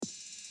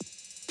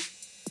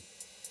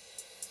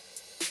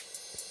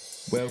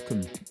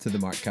Welcome to the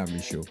Mark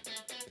Cameron Show.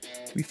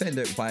 We find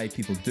out why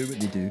people do what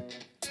they do,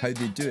 how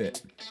they do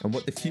it, and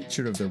what the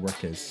future of their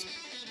work is.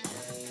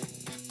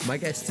 My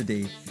guest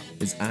today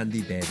is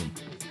Andy Bevan.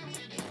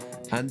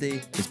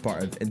 Andy is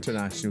part of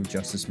International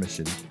Justice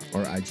Mission,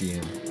 or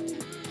IJM.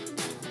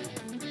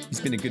 He's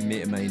been a good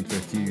mate of mine for a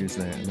few years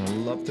now, and I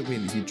love the way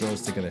that he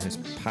draws together his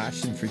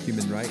passion for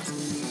human rights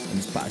and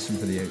his passion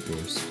for the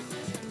outdoors.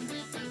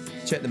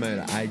 Check them out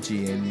at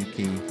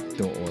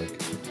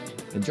igmuk.org.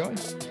 Enjoy.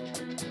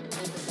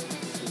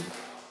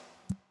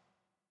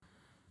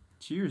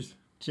 Cheers.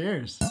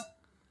 Cheers.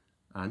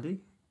 Andy,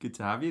 good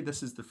to have you.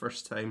 This is the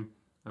first time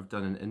I've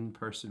done an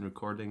in-person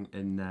recording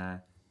in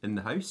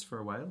the house for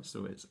a while,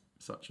 so it's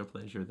such a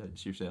pleasure that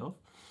it's yourself.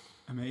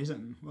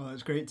 Amazing. Well,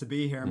 it's great to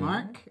be here,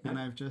 Mark, and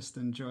I've just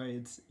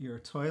enjoyed your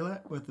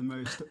toilet with the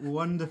most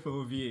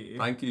wonderful view.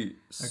 Thank you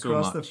so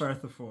across much. the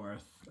Firth of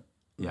Forth,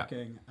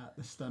 looking at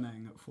the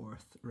stunning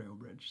Forth Rail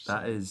Bridge. So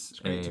that is it's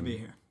great to be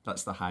here.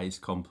 That's the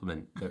highest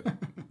compliment that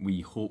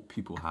we hope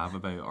people have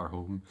about our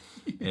home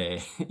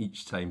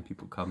each time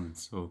people come.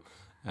 So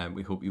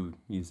we hope you'll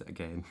use it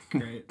again.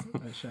 Great,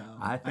 I shall.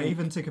 I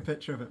even took a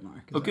picture of it,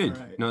 Mark. Is good.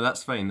 Right? No,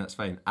 that's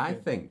fine. I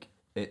think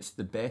it's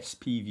the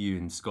best pea view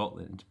in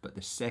Scotland, but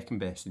the second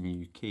best in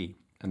the UK.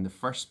 And the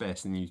first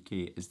best in the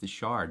UK is the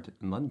Shard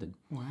in London.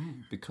 Wow.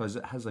 Because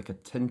it has like a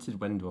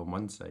tinted window on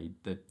one side,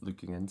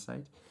 looking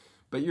inside.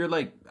 But you're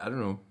like, I don't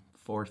know,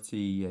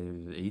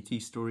 40, 80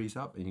 stories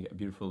up and you get a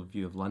beautiful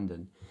view of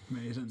London.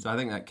 Amazing. So I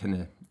think that kind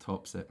of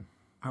tops it.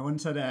 I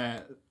once had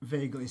a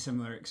vaguely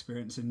similar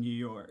experience in New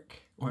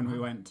York when we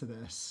went to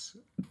this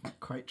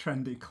quite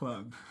trendy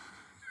club.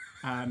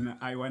 And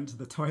I went to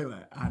the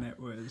toilet and it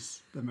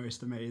was the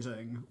most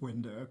amazing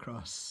window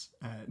across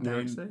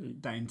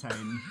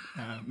downtown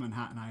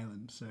Manhattan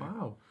Island. So,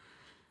 wow.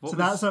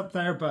 That's up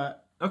there,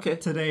 but okay.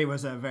 Today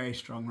was a very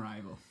strong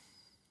rival.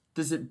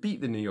 Does it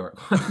beat the New York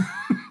one?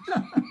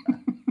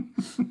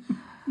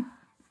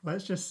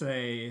 Let's just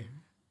say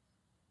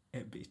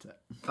it beat it.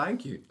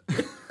 Thank you.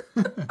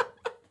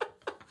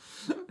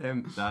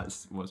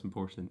 That's what's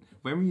important.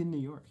 When were you in New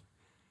York?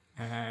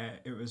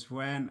 It was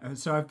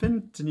so I've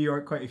been to New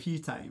York quite a few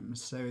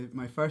times. So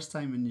my first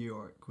time in New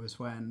York was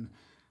when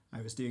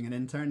I was doing an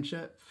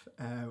internship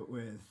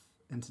with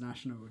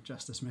International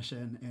Justice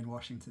Mission in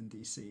Washington,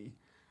 D.C.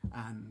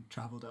 and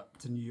travelled up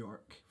to New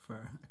York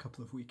for a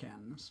couple of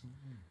weekends.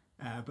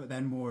 But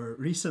then more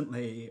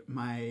recently,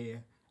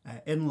 my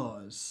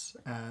in-laws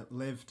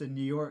lived in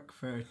New York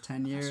for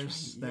 10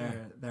 years. Right, yeah.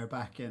 They're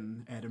back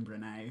in Edinburgh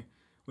now,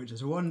 which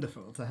is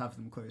wonderful to have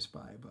them close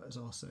by, but it's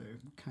also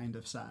kind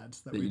of sad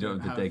that we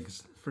don't have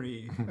digs.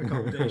 Free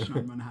accommodation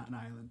on Manhattan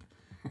Island.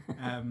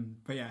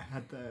 But yeah,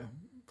 had the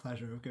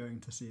pleasure of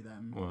going to see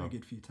them a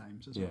good few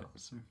times as well.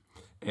 So.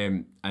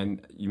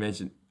 And you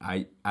mentioned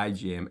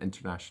IJM,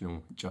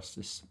 International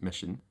Justice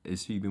Mission,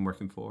 is who you've been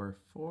working for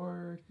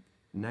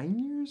 9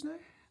 years now?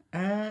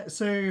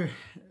 So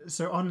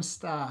on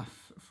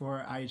staff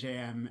for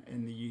IJM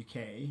in the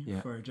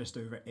UK for just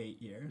over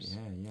 8 years.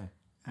 Yeah.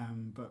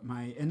 But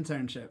my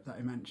internship that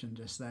I mentioned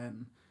just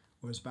then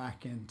was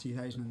back in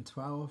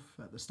 2012,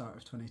 at the start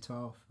of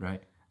 2012.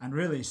 Right. And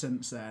really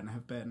since then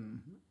have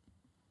been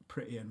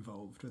pretty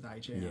involved with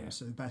IJM. Yeah.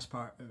 So the best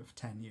part of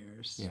 10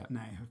 years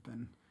now have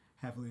been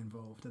heavily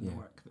involved in the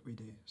work that we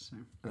do. So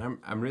and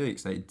I'm really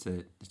excited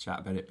to chat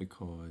about it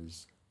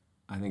because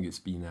I think it's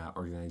been an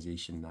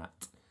organisation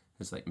that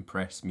has like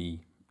impressed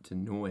me to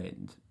no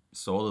end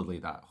solidly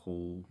that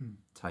whole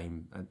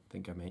time. I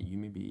think I met you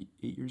maybe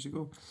 8 years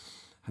ago.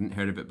 Hadn't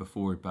heard of it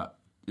before, but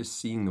just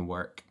seeing the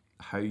work,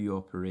 how you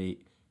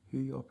operate, who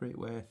you operate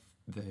with,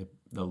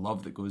 the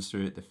love that goes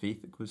through it, the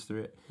faith that goes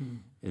through it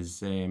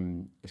is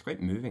it's quite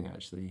moving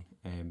actually.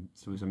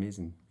 So it's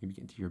amazing. Maybe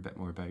getting to hear a bit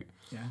more about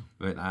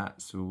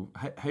that. So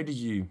how did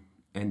you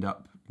end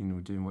up,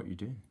 doing what you're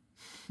doing?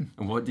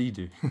 And what do you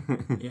do?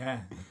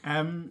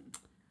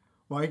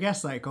 Well, I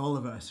guess like all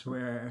of us,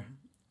 we're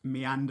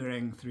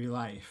meandering through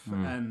life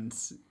and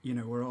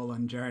we're all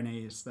on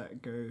journeys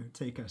that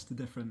take us to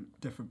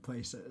different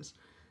places,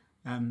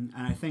 and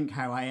I think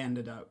how I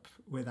ended up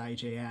with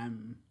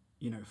IJM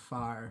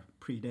far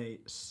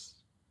predates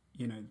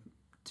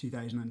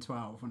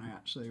 2012 when I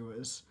actually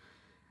was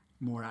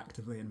more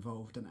actively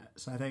involved in it.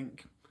 So I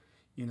think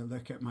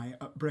look at my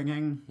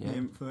upbringing, the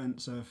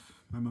influence of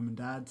my mum and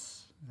dad.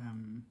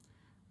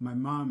 My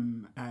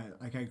mum,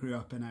 I grew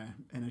up in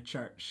a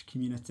church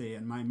community,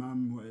 and my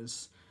mum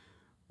was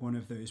one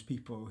of those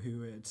people who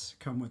would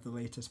come with the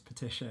latest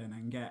petition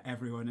and get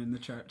everyone in the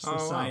church to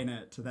sign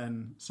it to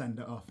then send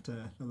it off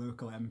to the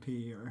local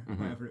MP or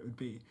whatever it would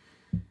be.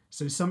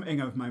 So something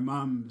of my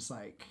mum's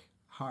like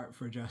heart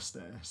for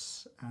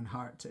justice and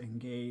heart to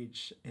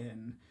engage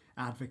in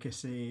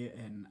advocacy,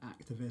 in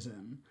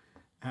activism,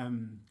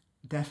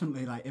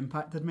 definitely like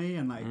impacted me,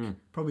 and like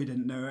probably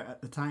didn't know it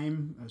at the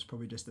time. I was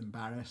probably just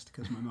embarrassed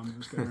because my mum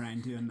was going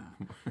around doing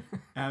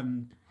that.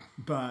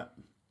 But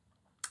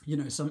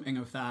something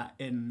of that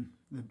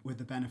with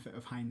the benefit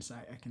of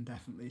hindsight, I can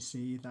definitely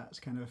see that's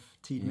kind of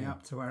teed me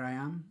up to where I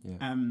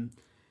am.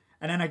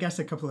 And then I guess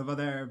a couple of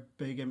other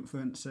big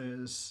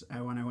influences.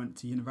 When I went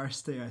to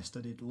university, I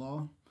studied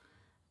law,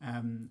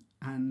 and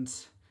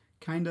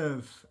kind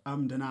of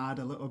ummed and ahed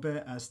a little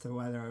bit as to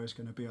whether I was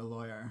going to be a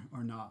lawyer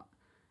or not.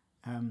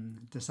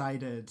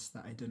 Decided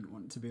that I didn't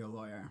want to be a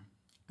lawyer.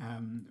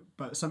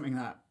 But something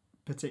that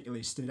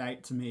particularly stood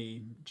out to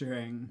me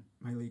during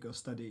my legal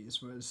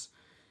studies was,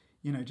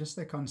 just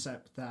the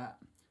concept that,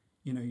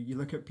 you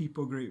look at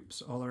people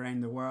groups all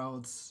around the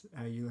world,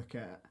 you look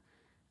at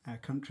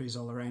countries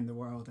all around the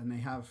world, and they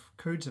have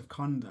codes of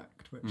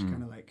conduct which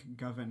kind of like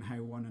govern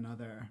how one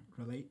another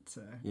relate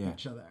to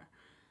each other.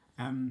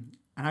 And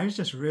I was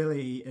just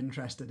really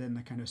interested in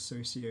the kind of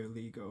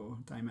socio-legal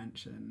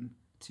dimension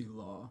to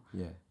law,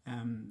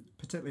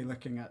 particularly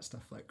looking at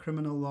stuff like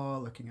criminal law,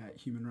 looking at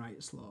human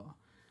rights law.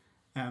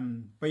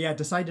 But yeah,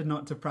 decided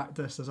not to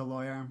practice as a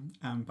lawyer.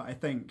 But I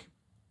think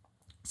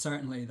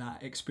certainly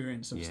that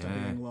experience of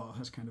studying law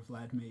has kind of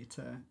led me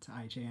to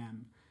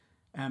IJM.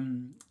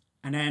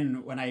 And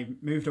then when I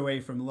moved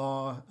away from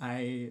law,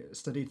 I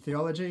studied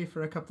theology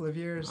for a couple of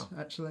years,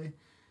 actually.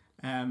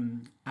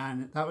 And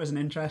that was an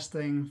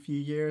interesting few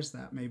years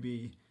that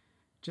maybe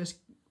just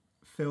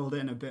filled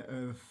in a bit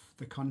of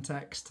the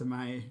context to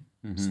my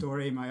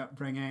story, my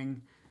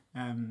upbringing,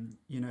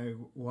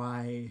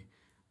 why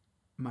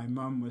my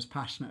mum was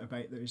passionate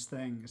about those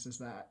things is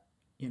that,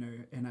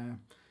 in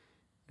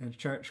a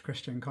church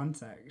Christian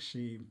context,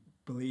 she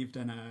believed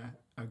in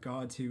a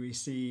God who we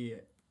see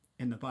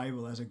in the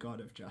Bible as a God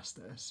of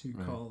justice, who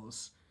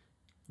calls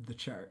the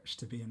church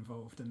to be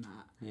involved in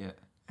that. Yeah.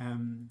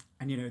 And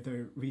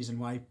the reason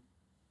why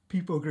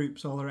people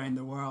groups all around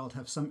the world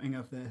have something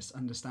of this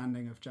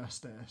understanding of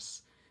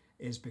justice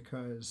is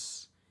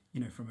because,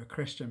 from a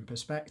Christian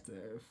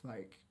perspective,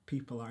 like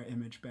people are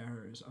image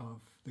bearers of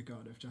the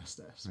God of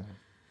justice. Right.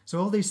 So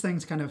all these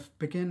things kind of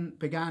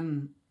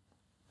began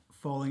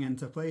falling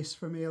into place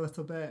for me a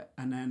little bit,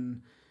 and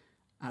then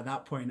at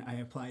that point, I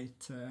applied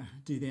to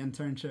do the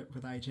internship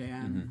with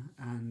IJM,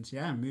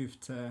 and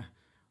moved to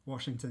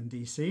Washington,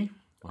 D.C.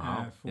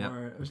 Wow.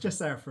 I was just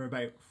there for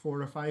about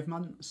 4 or 5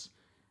 months.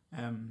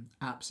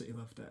 Absolutely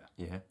loved it.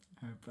 Yeah.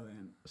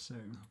 Brilliant. So,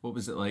 what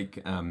was it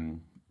like?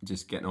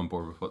 Just getting on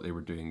board with what they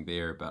were doing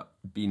there, but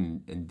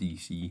being in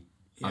DC,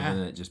 other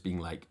than it just being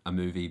like a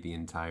movie the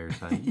entire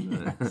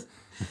time. Yes.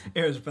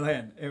 It was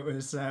brilliant. It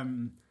was.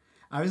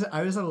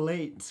 I was a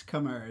late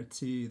comer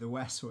to The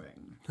West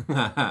Wing.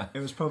 It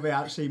was probably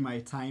actually my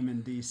time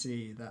in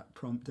DC that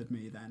prompted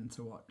me then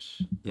to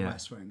watch The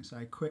West Wing. So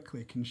I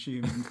quickly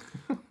consumed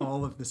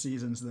all of the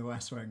seasons of The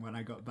West Wing when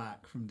I got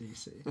back from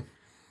DC.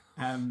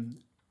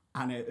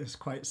 And it is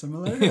quite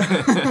similar.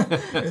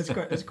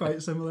 It's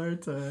quite similar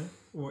to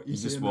what you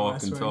see just in The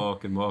West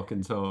Wing. Walk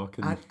and talk.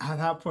 And... At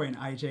that point,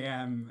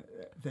 IJM,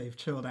 they've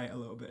chilled out a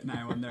little bit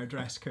now on their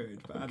dress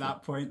code. But at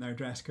that point, their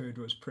dress code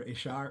was pretty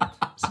sharp.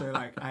 So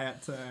I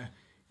had to,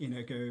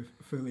 go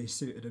fully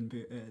suited and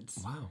booted.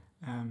 Wow.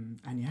 And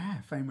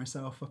I found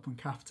myself up on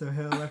Capitol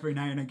Hill every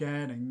now and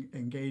again, and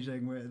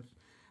engaging with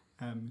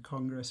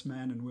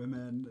congressmen and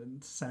women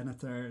and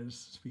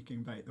senators,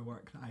 speaking about the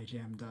work that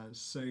IJM does.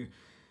 So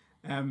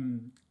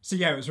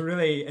it was a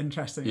really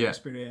interesting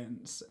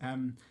experience.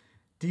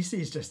 DC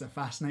is just a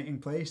fascinating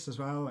place as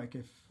well. Like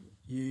if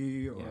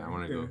you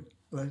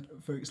or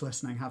folks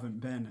listening haven't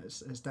been,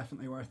 it's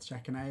definitely worth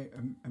checking out.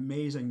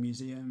 Amazing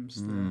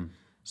museums, the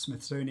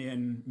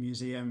Smithsonian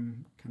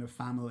Museum kind of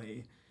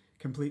family,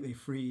 completely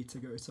free to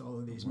go to all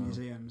of these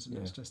museums, and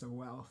it's just a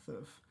wealth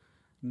of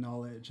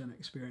knowledge and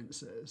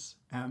experiences.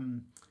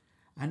 And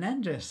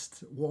then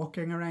just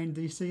walking around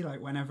DC,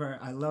 like whenever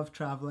I love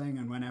traveling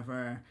and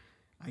whenever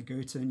I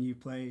go to a new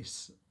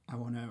place, I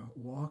want to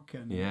walk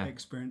and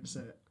experience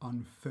it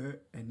on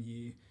foot, and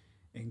you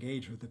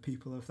engage with the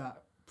people of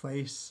that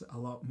place a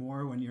lot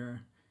more when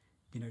you're,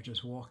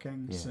 just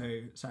walking.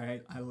 Yeah. So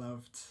I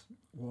loved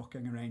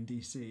walking around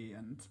DC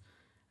and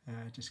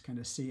just kind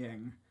of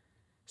seeing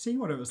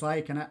what it was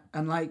like.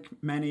 And like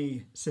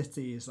many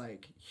cities,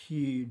 like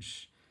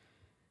huge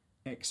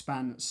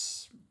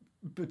expanse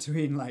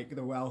between like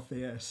the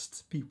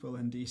wealthiest people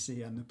in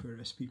DC and the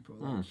poorest people,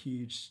 like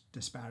huge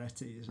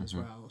disparities as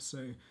well.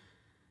 So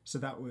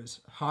that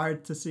was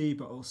hard to see,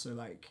 but also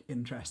like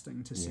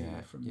interesting to see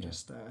from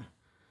just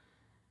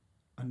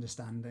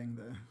understanding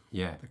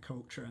the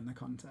culture and the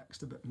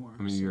context a bit more.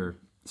 I mean, you're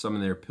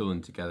someone there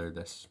pulling together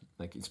this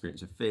like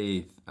experience of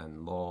faith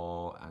and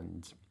law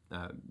and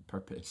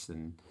purpose,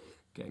 and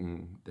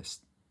getting this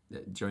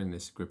joining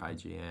this group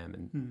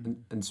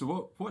IJM, and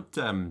so what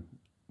did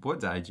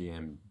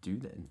IJM do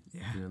then?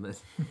 Yeah.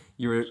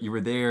 You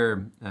were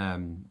there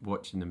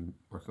watching them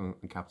work on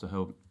Capitol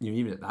Hill.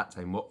 Even at that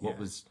time, what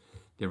was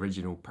the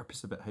original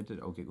purpose of it? How did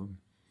it all get going?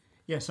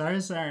 Yeah, so I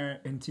was there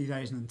in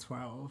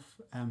 2012,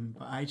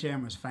 but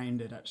IJM was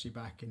founded actually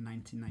back in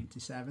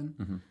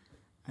 1997,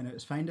 and it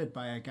was founded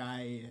by a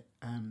guy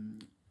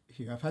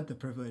who I've had the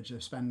privilege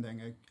of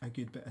spending a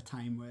good bit of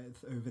time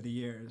with over the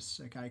years,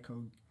 a guy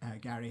called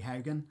Gary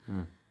Haugen.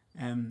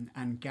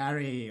 And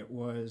Gary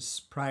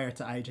was, prior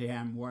to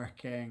IJM,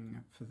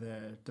 working for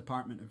the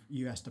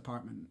US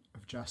Department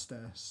of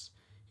Justice.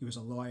 He was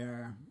a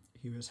lawyer.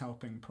 He was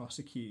helping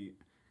prosecute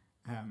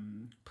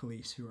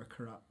police who were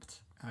corrupt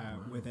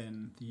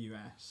within the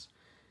US.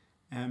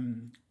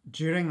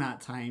 During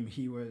that time,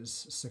 he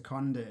was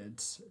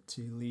seconded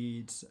to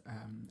lead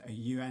a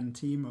UN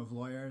team of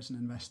lawyers and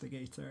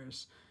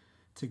investigators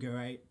to go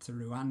out to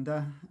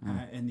Rwanda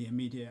in the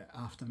immediate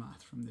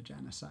aftermath from the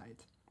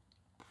genocide.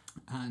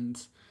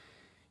 And,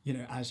 you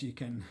know, as you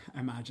can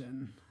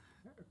imagine,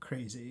 a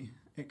crazy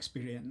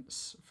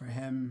experience for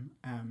him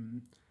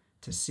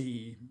to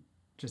see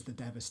just the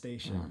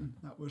devastation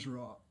that was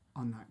wrought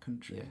on that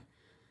country.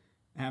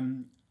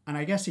 And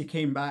I guess he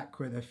came back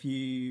with a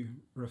few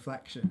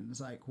reflections.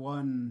 Like,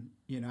 one,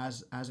 you know,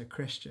 as a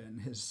Christian,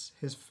 his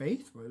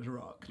faith was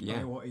rocked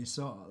by what he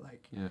saw.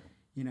 Like,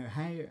 you know,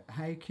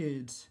 how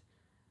could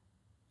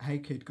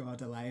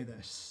God allow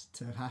this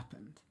to have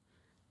happened?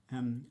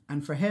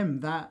 And for him,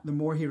 that the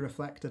more he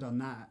reflected on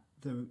that,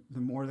 the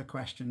more the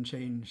question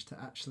changed to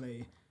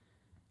actually,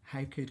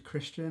 how could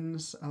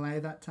Christians allow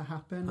that to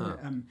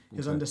happen?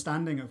 His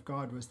understanding of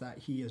God was that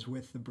he is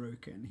with the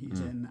broken. He's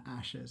in the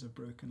ashes of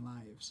broken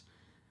lives.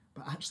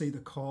 But actually the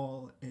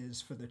call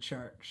is for the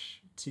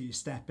church to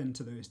step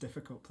into those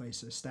difficult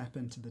places, step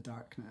into the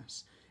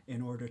darkness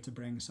in order to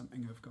bring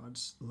something of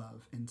God's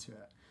love into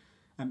it.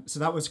 So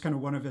that was kind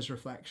of one of his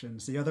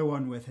reflections. The other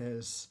one, with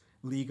his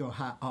legal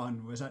hat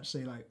on, was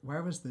actually like,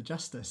 where was the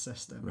justice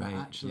system that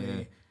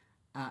actually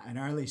at an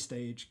early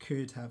stage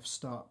could have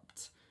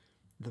stopped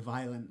the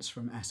violence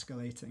from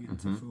escalating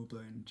into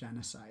full-blown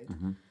genocide?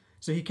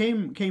 So he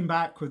came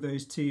back with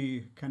those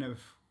two kind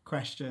of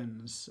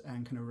questions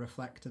and kind of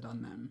reflected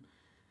on them,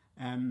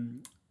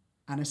 and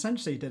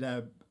essentially did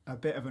a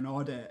bit of an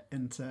audit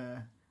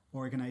into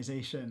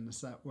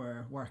organizations that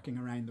were working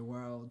around the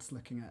world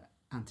looking at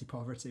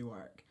anti-poverty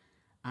work,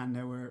 and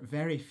there were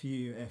very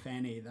few, if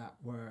any, that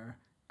were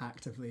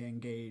actively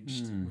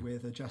engaged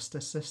with a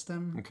justice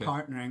system,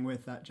 partnering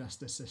with that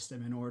justice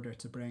system in order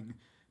to bring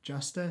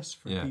justice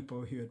for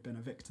people who had been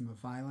a victim of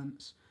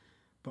violence,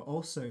 but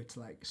also to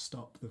like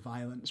stop the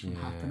violence from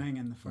happening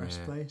in the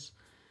first place.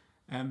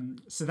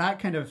 So that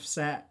kind of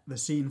set the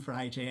scene for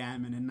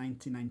IJM, and in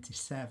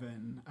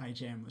 1997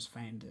 IJM was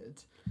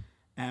founded.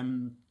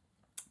 And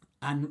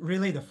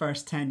really the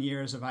first 10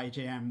 years of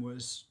IJM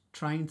was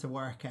trying to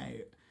work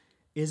out,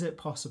 is it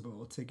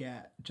possible to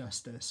get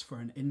justice for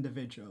an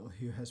individual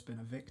who has been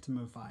a victim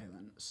of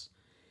violence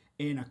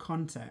in a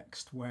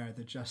context where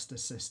the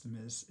justice system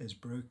is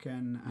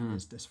broken and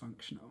is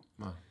dysfunctional?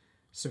 Wow.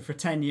 So for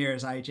 10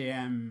 years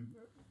IJM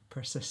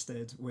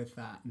persisted with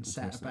that and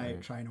set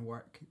about trying to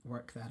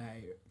work that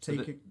out.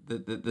 So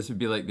this would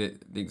be like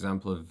the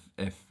example of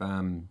if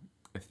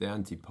the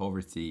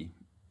anti-poverty,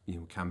 you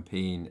know,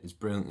 campaign is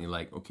brilliantly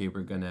like, okay,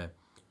 we're gonna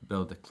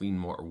build a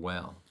clean water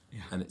well,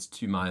 and it's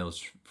 2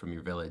 miles from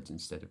your village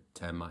instead of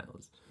 10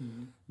 miles.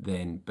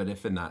 Then, but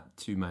if in that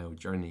 2 mile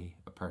journey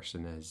a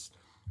person is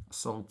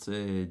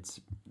assaulted,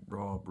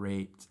 robbed,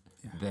 raped,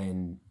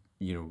 then,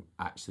 you know,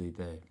 actually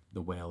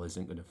the well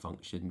isn't going to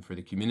function for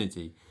the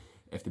community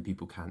if the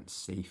people can't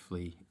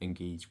safely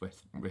engage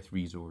with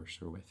resource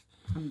or with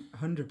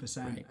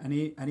 100%.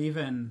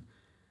 And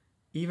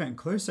even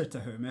closer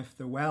to home, if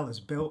the well is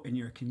built in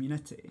your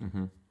community,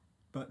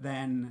 but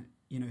then,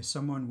 you know,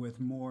 someone with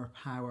more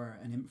power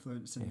and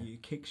influence than you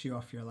kicks you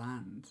off your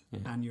land,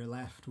 and you're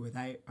left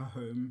without a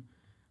home,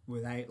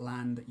 without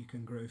land that you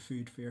can grow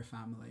food for your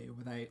family,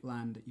 without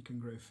land that you can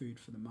grow food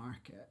for the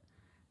market,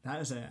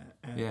 that is a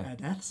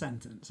death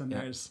sentence. And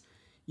there's,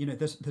 you know,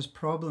 this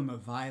problem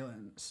of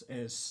violence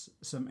is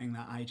something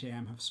that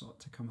IJM have sought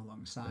to come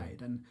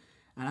alongside, and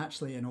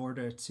actually in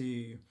order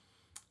to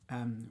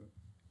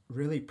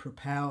really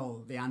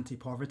propel the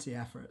anti-poverty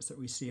efforts that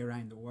we see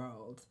around the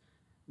world,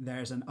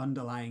 there's an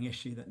underlying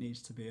issue that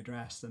needs to be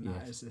addressed, and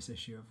that is this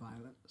issue of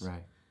violence.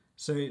 Right.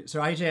 So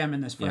IJM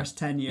in this first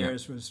 10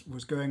 years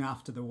was going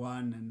after the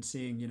one and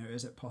seeing, you know,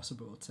 is it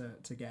possible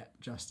to get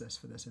justice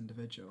for this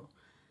individual?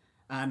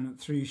 And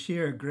through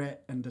sheer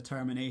grit and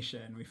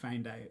determination, we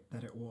found out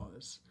that it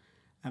was.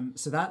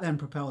 So that then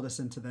propelled us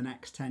into the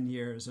next 10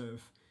 years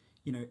of,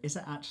 you know, is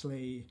it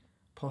actually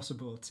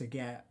possible to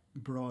get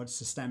broad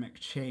systemic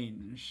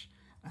change,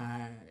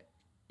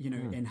 you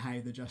know, in how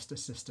the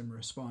justice system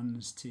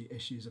responds to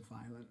issues of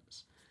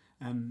violence?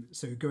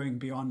 So going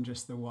beyond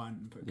just the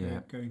one, but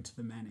going to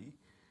the many.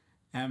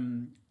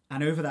 And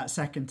over that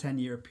second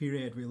 10-year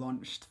period, we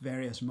launched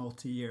various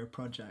multi-year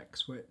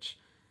projects, which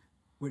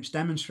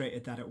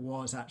demonstrated that it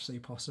was actually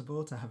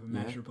possible to have a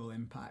measurable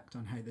impact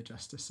on how the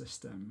justice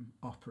system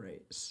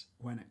operates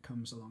when it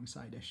comes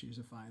alongside issues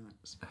of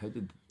violence.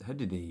 How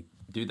did they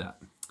do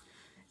that?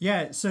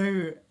 Yeah,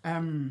 so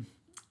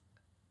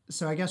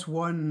I guess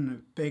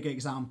one big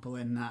example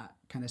in that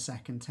kind of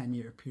second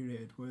 10-year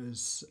period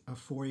was a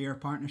 4-year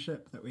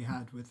partnership that we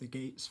had with the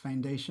Gates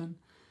Foundation,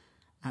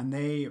 and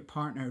they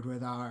partnered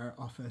with our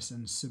office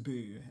in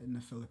Cebu in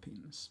the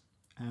Philippines.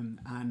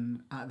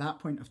 And at that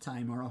point of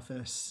time, our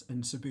office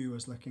in Cebu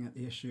was looking at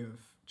the issue of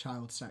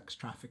child sex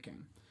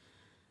trafficking.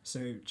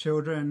 So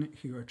children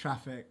who are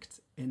trafficked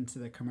into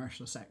the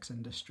commercial sex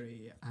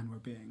industry and were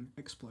being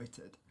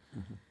exploited.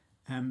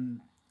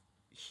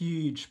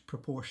 Huge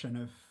proportion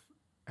of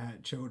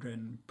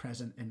children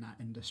present in that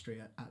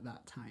industry at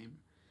that time.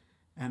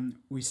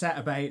 We set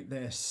about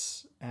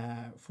this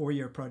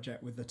 4-year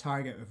project with the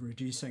target of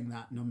reducing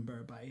that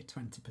number by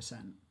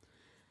 20%.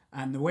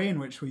 And the way in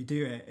which we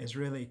do it is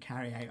really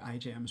carry out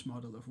IJM's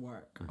model of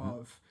work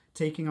of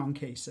taking on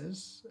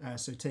cases,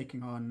 so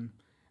taking on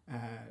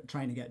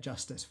trying to get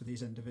justice for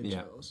these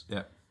individuals.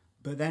 Yeah.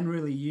 But then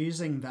really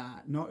using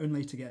that not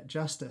only to get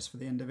justice for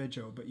the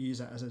individual, but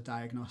use it as a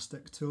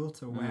diagnostic tool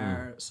to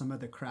where some of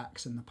the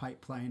cracks in the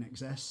pipeline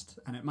exist.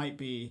 And it might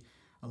be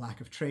a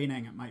lack of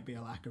training, it might be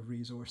a lack of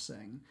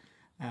resourcing,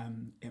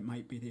 it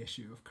might be the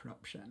issue of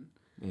corruption.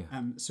 Yeah.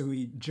 So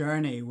we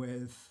journey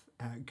with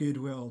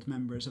good-willed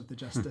members of the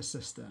justice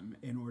system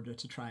in order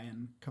to try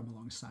and come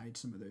alongside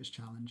some of those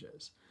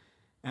challenges.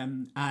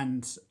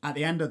 And at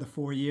the end of the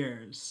 4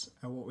 years,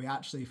 what we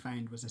actually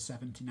found was a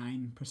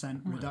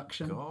 79%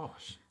 reduction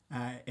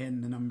in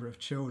the number of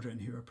children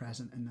who are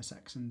present in the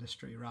sex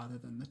industry rather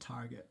than the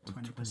target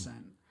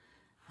 20%.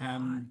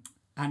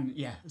 And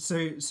yeah,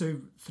 so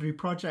through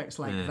projects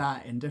like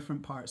that in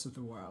different parts of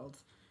the world,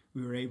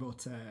 we were able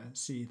to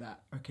see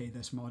that, okay,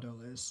 this model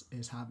is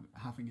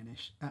having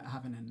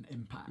an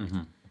impact.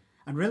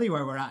 And really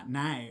where we're at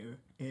now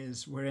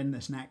is we're in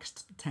this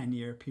next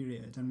 10-year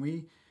period, and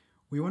we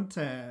want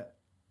to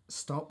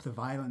stop the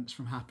violence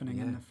from happening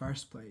in the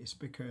first place,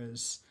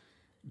 because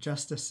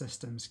justice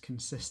systems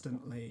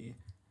consistently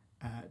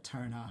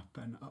turn up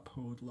and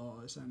uphold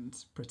laws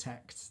and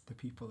protect the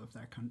people of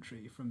their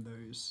country from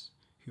those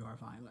who are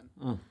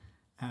violent.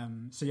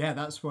 So yeah,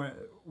 that's where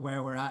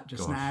we're at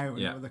just now, and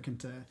we're looking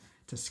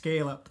to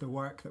scale up the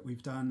work that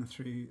we've done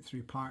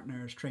through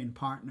partners, trained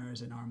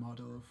partners in our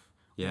model of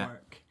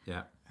work.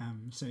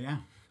 So yeah,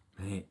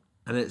 right.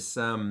 And it's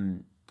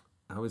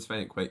I always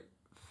find it quite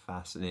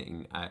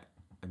fascinating. I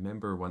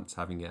remember once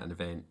having an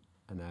event,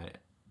 and I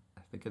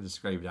think I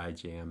described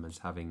IGM as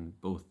having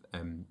both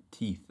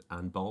teeth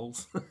and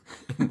balls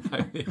in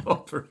how they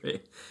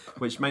operate,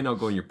 which might not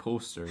go in your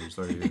posters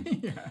or your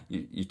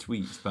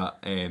tweets, but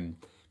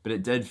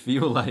it did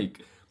feel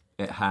like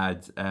it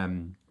had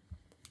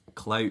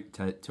clout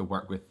to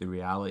work with the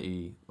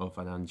reality of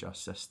an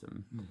unjust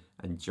system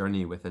and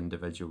journey with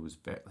individuals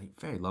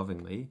very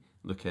lovingly,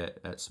 look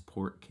at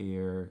support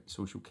care,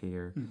 social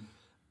care,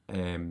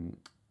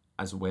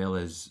 as well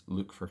as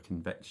look for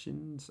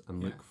convictions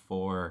and look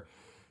for,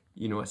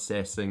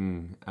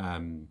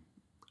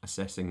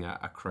 assessing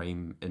a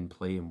crime in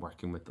play and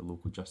working with the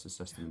local justice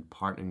system and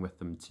partnering with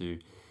them to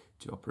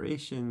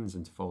operations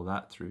and to follow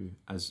that through,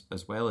 as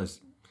well as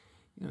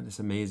this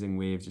amazing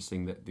way of just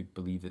saying that they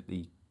believe that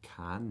they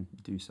can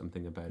do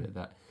something about it,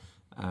 that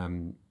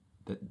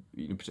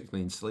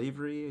particularly in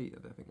slavery,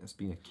 I think that's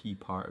been a key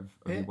part of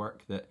the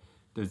work, that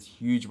there's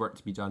huge work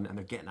to be done and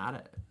they're getting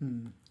at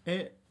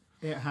it.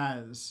 It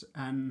has,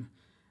 and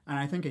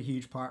I think a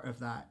huge part of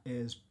that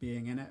is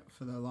being in it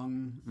for the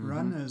long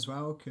run as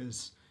well,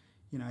 because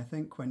I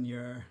think when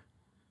you're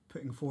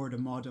putting forward a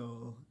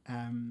model,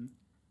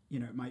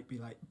 it might be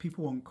like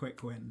people want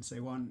quick wins.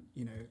 They want,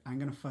 I'm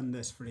going to fund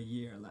this for a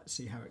year, let's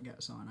see how it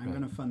gets on. I'm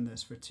going to fund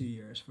this for 2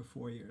 years, for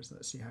 4 years,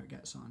 let's see how it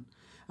gets on.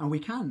 And we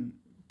can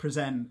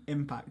present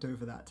impact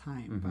over that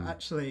time, but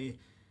actually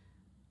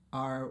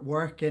our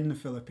work in the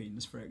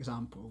Philippines, for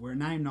example, we're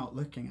now not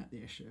looking at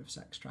the issue of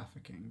sex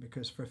trafficking,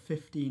 because for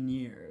 15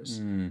 years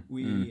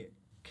we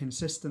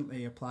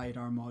consistently applied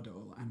our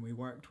model and we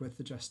worked with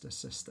the justice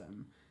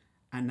system,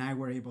 and now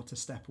we're able to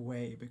step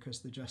away because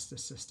the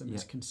justice system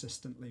is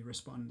consistently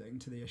responding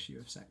to the issue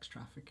of sex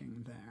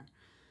trafficking there.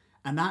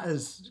 And that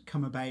has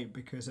come about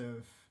because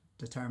of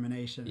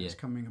determination. It's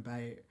come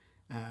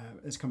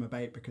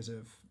about because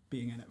of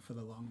being in it for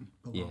the long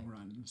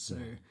run. So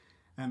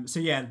so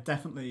yeah,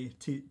 definitely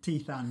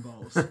teeth and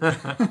balls.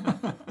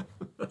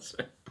 That's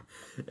right.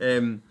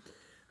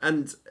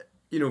 And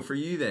for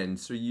you then,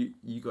 so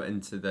you got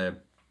into the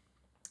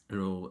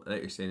role,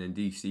 like you're saying, in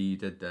DC, you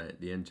did the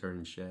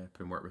internship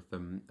and worked with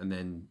them, and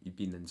then you've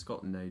been in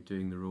Scotland now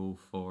doing the role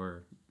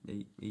for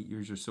eight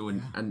years or so,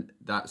 and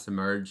that's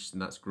emerged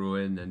and that's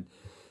growing,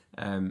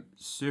 and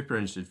super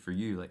interested for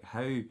you, like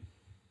how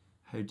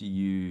do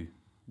you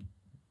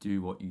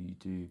do what you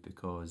do,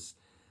 because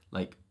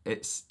like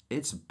it's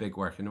big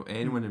work. I know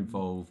anyone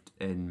involved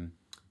in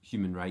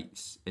human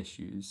rights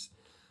issues,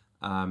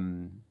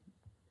 it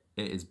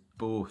is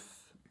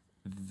both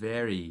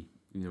very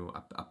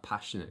a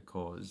passionate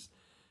cause,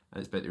 and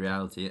it's about the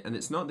reality, and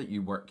it's not that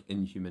you work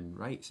in human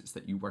rights, it's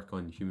that you work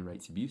on human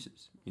rights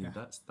abuses.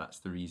 That's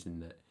the reason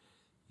that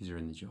these are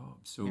in the job.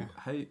 So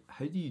how do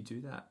you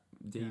do that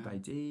day by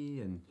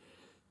day and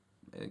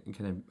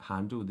kind of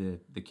handle the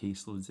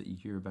caseloads that you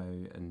hear about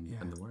and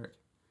the work?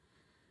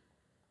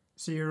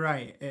 So you're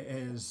right, it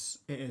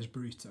is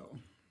brutal,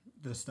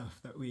 the stuff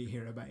that we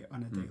hear about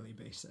on a daily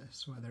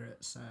basis, whether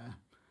it's a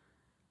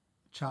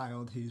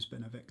child who's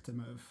been a victim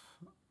of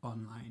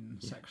online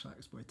sexual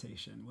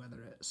exploitation,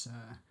 whether it's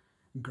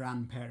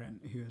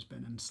grandparent who has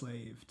been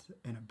enslaved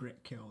in a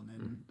brick kiln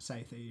in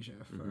South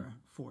Asia for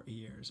 40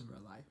 years of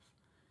her life.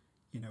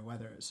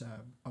 Whether it's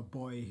a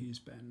boy who's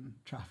been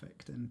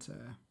trafficked into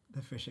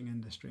the fishing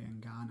industry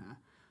in Ghana,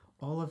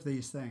 all of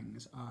these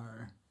things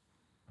are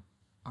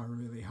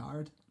really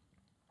hard.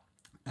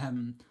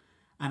 And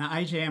at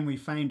IJM, we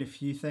found a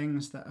few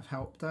things that have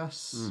helped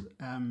us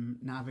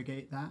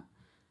navigate that.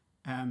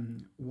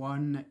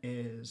 One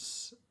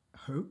is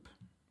hope,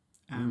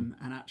 and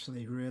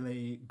actually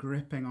really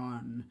gripping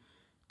on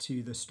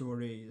to the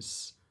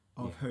stories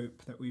of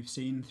hope that we've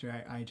seen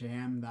throughout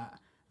IJM, that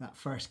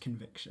first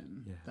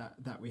conviction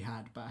that we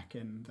had back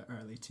in the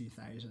early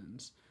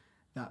 2000s,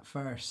 that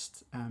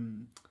first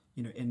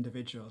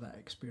individual that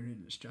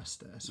experienced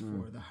justice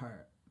for the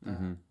hurt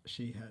that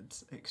she had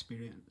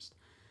experienced.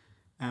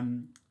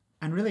 And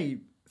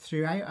really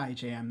throughout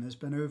IJM, there's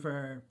been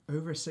over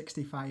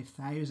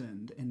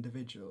 65,000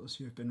 individuals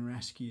who have been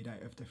rescued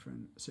out of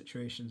different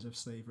situations of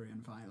slavery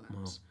and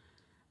violence.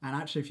 Wow.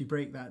 And actually, if you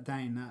break that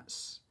down,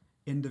 that's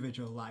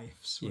individual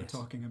lives we're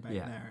talking about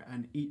there.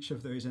 And each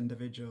of those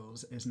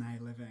individuals is now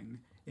living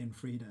in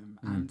freedom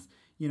and,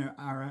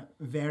 are at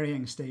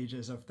varying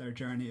stages of their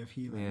journey of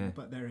healing,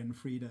 but they're in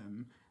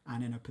freedom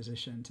and in a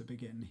position to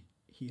begin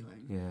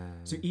healing.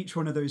 So each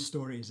one of those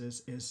stories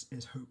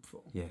is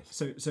hopeful.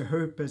 So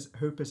hope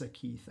is a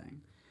key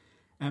thing.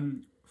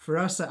 For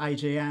us at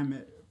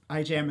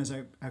IJM is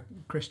a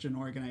Christian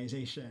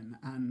organization,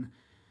 and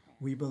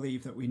we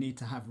believe that we need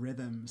to have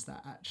rhythms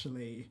that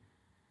actually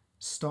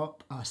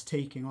stop us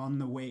taking on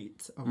the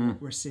weight of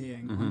what we're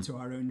seeing onto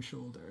our own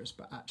shoulders,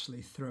 but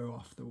actually throw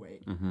off the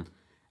weight.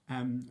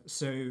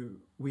 So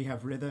we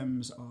have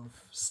rhythms of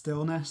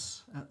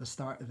stillness at the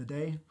start of the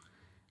day,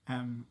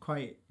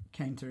 quite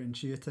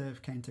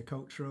counterintuitive,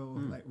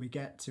 countercultural. Like we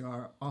get to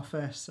our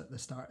office at the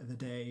start of the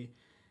day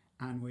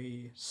and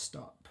we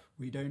stop.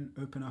 We don't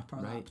open up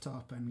our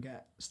laptop and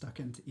get stuck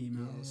into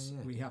emails.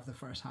 We have the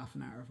first half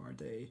an hour of our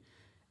day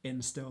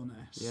in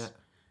stillness,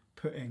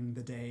 putting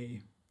the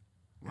day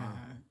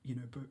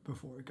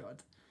before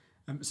God.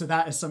 So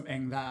that is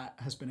something that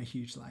has been a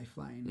huge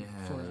lifeline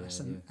for us,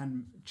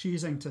 and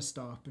choosing to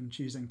stop and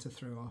choosing to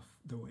throw off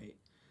the weight.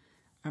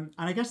 And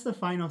I guess the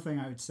final thing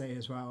I would say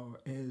as well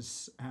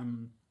is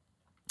the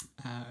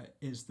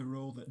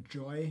role that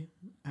joy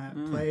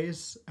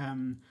plays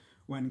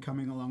when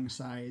coming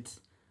alongside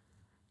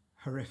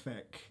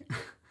horrific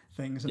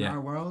things in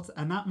our world.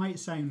 And that might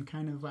sound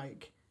kind of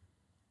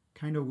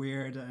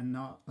weird and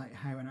not like,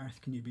 how on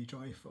earth can you be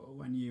joyful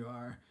when you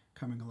are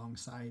coming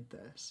alongside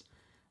this?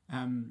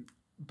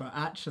 But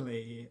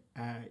actually,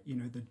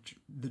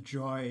 the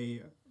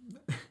joy,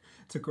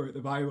 to quote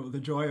the Bible, the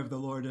joy of the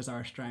Lord is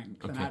our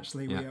strength. And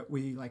actually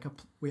we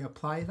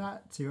apply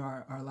that to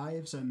our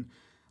lives. And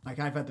like,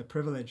 I've had the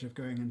privilege of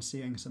going and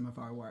seeing some of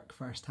our work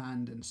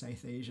firsthand in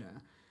South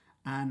Asia,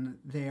 and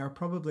they are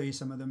probably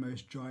some of the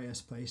most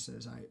joyous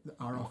places,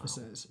 our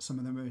offices, some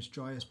of the most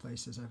joyous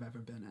places I've ever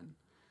been in.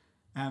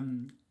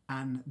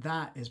 And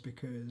that is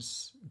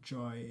because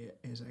joy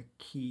is a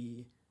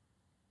key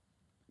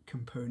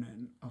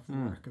component of the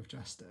work of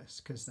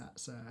justice, because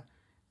that's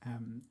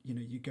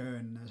you go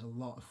and there's a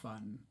lot of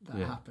fun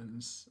that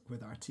happens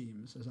with our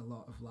teams. There's a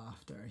lot of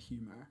laughter,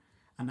 humor,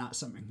 and that's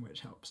something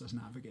which helps us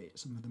navigate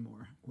some of the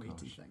more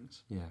weighty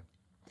things.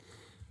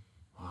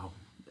 Wow.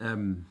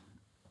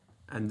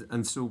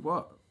 And so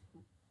what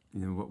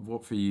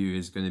for you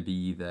is going to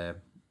be the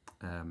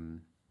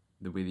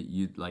way that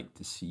you'd like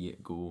to see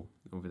it go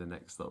over the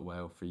next little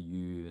while for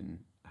you, and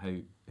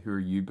who are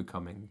you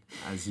becoming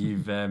as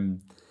you've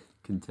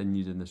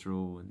continued in this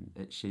role, and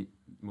it shaped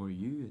more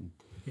you and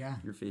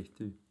your faith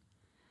too?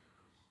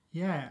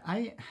 Who am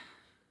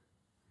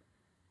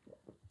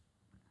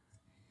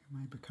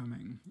I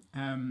becoming?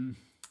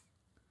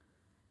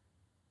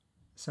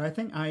 So I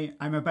think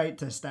I'm about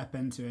to step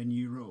into a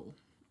new role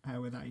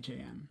with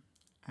IJM.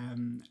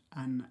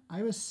 And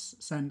I was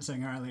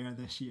sensing earlier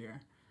this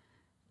year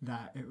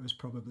that it was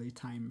probably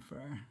time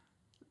for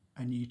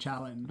a new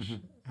challenge.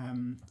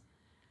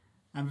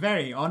 And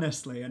very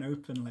honestly and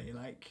openly,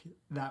 I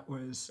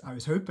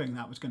was hoping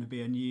that was going to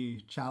be a new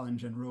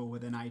challenge and role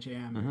within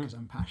IJM because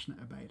I'm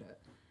passionate about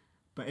it.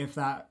 But if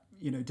that,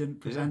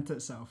 didn't present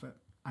itself,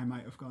 I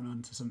might have gone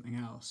on to something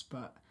else.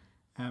 But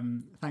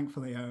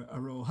thankfully, a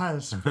role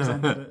has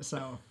presented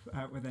itself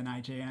within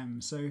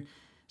IJM.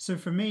 So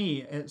for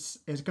me, it's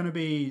going to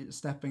be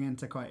stepping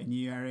into quite a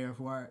new area of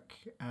work,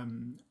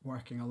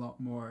 working a lot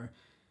more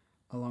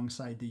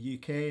alongside the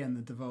UK and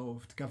the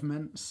devolved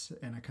governments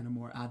in a kind of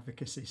more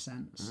advocacy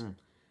sense.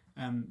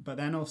 But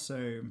then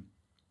also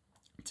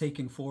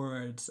taking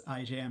forward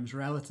IJM's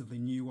relatively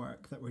new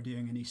work that we're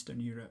doing in Eastern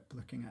Europe,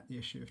 looking at the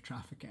issue of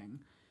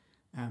trafficking,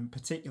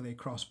 particularly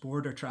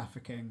cross-border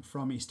trafficking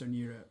from Eastern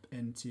Europe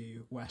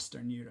into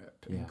Western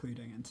Europe,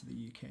 including into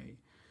the UK.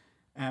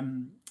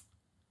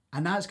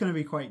 And that's going to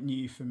be quite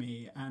new for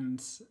me,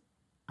 and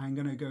I'm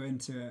going to go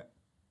into it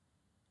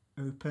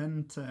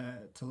open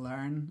to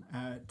learn,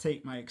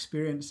 take my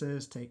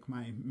experiences, take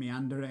my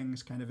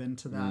meanderings kind of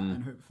into that,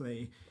 and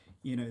hopefully,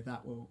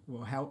 that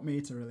will help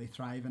me to really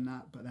thrive in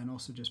that, but then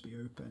also just be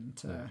open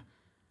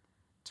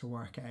to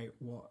work out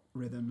what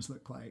rhythms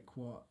look like,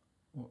 what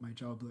my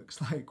job looks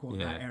like, what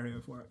that area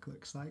of work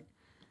looks like.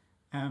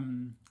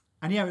 And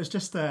yeah, it was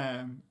just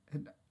I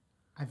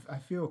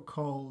feel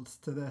called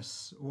to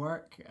this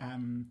work.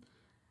 I'm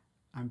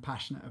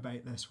passionate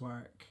about this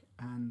work,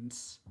 and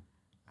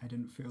I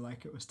didn't feel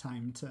like it was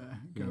time to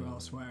go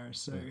elsewhere.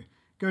 So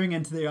going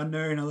into the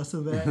unknown a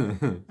little bit,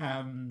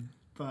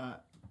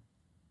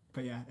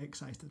 but yeah,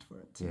 excited for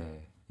it too.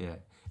 Yeah.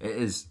 It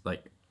is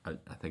like, I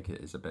think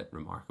it is a bit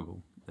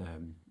remarkable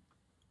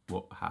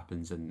what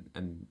happens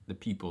and the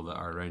people that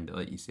are around it,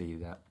 like you say,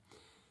 that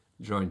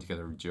drawing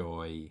together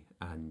joy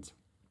and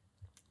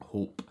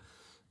hope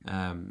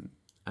and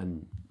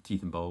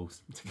teeth and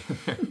balls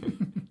together.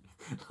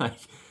 Like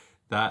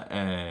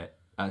that,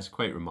 that's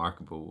quite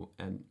remarkable.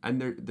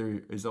 And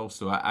there is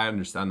also, I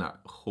understand that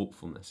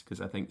hopefulness, because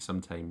I think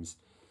sometimes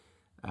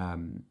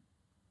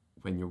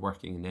when you're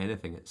working in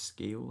anything at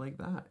scale like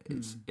that,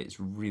 it's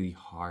really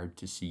hard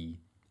to see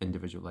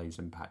individual lives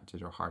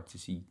impacted, or hard to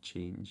see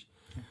change.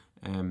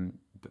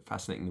 But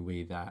fascinating the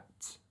way that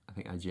I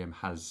think IGM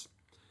has,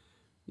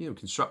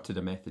 constructed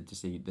a method to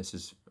say, this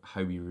is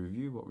how we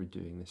review what we're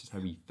doing, this is how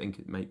we think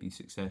it might be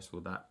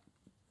successful, that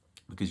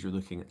because you're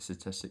looking at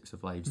statistics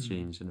of lives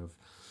changed and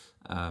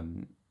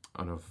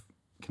of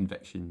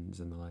convictions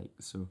and the like.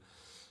 So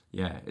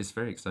yeah, it's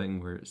very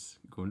exciting where it's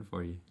going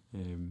for you.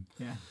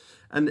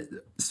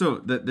 And so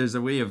there's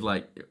a way of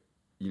like,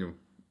 you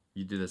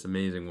do this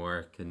amazing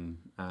work, and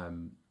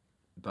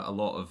but a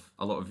lot of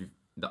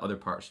the other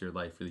parts of your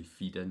life really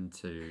feed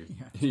into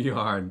who you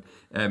are.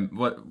 And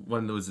what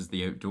one of those is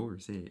the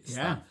outdoors. It's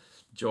that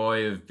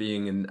joy of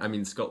being in. I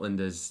mean,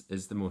 Scotland is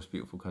the most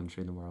beautiful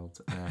country in the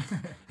world.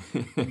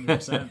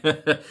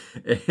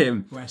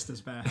 100%. West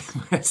is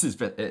best. West is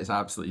best. It's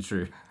absolutely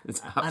true.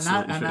 It's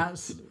absolutely true. And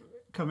that's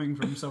coming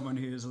from someone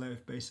who has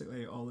lived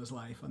basically all his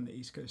life on the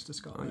east coast of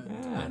Scotland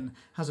and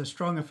has a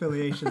strong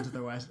affiliation to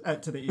the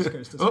to the east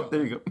coast of Scotland. Oh,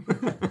 there you go.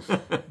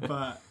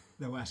 But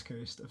the west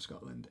coast of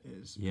Scotland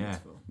is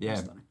beautiful. Yeah.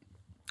 Stunning.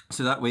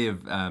 So that way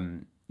of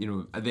the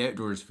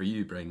outdoors for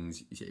you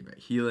brings, you say, about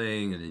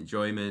healing and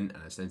enjoyment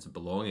and a sense of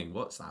belonging.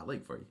 What's that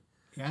like for you?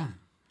 Yeah.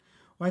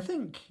 Well, I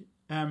think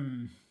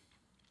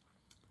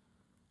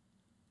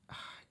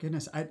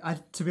goodness, I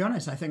to be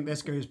honest, I think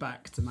this goes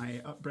back to my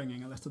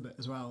upbringing a little bit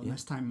as well. And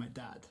this time my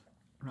dad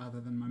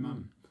rather than my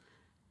mum.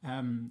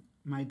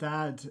 My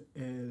dad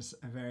is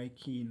a very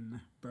keen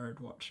bird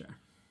watcher.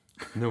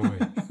 No way.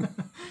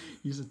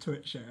 He's a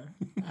twitcher.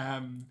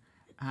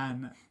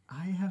 And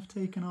I have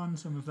taken on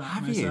some of that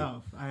have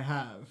myself. You? I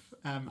have.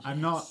 I'm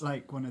not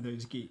like one of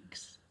those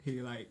geeks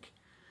who like...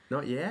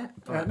 Not yet,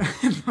 but...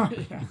 Not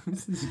yet.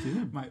 This is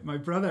good. My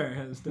brother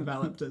has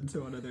developed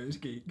into one of those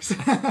geeks.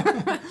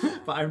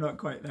 But I'm not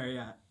quite there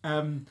yet.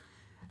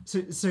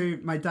 So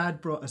my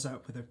dad brought us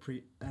up with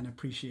an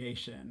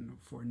appreciation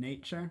for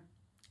nature,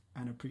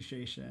 an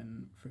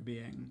appreciation for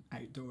being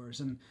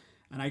outdoors. And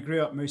I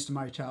grew up most of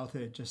my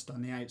childhood just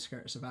on the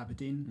outskirts of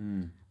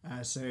Aberdeen.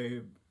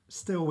 So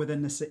still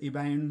within the city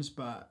bounds,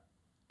 but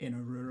in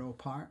a rural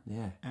part.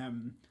 Yeah.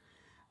 And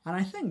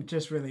I think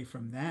just really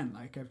from then,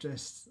 like I've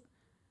just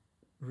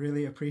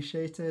really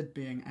appreciated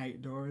being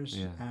outdoors.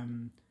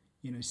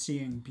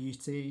 Seeing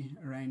beauty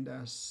around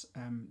us,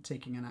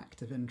 taking an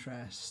active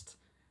interest,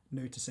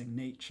 noticing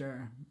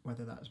nature,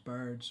 whether that's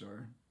birds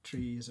or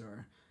trees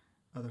or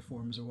other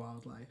forms of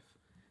wildlife,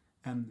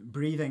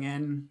 breathing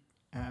in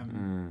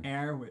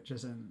air, which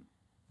isn't,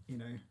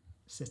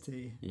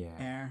 city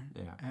air.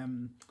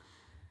 And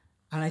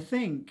I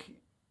think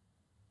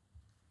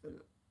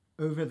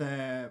over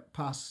the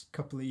past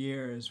couple of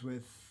years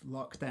with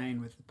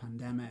lockdown, with the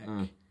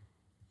pandemic,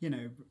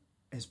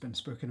 it's been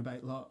spoken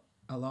about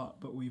a lot,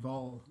 but we've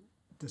all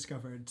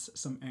discovered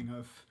something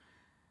of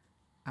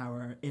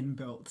our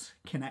inbuilt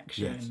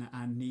connection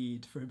and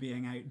need for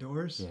being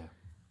outdoors.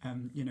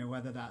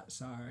 Whether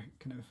that's our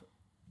kind of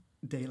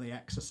daily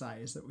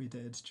exercise that we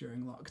did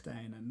during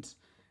lockdown and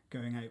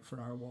going out for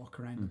our walk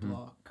around the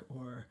block,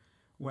 or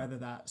whether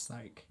that's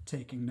like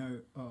taking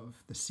note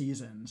of the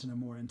seasons in a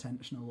more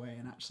intentional way,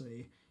 and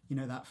actually,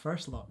 that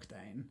first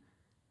lockdown,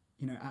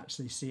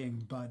 actually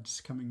seeing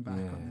buds coming back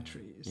on the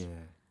trees.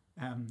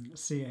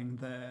 Seeing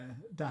the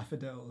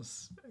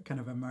daffodils kind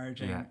of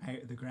emerging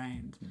out of the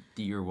ground.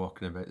 Deer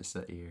walking about the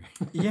city.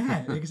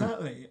 Yeah,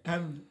 exactly.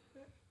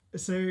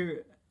 So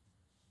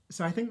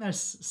I think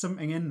there's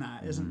something in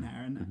that, isn't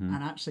there?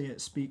 And actually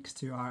it speaks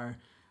to our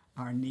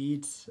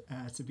need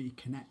to be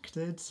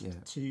connected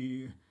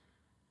to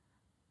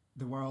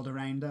the world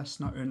around us,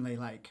 not only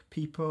like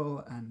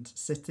people and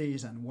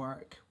cities and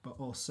work, but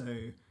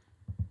also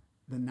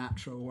the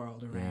natural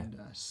world around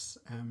us.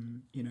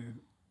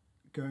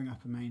 Going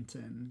up a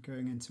mountain,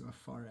 going into a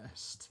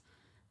forest,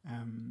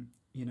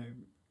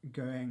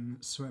 going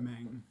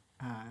swimming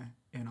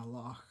in a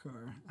loch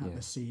or at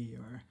the sea,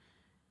 or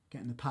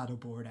getting the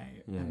paddleboard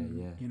out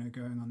and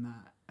going on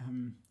that.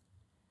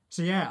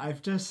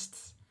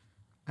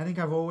 I think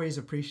I've always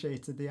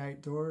appreciated the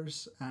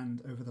outdoors,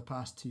 and over the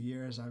past 2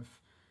 years I've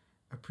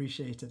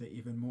appreciated it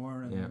even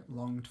more and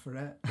longed for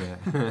it.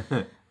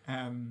 Yeah.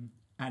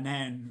 And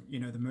then, you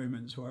know, the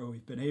moments where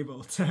we've been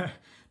able to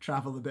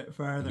travel a bit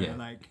further,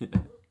 like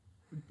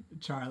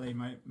Charlie,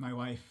 my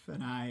wife,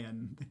 and I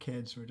and the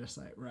kids were just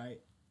like,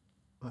 right,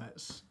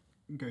 let's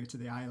go to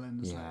the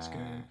islands,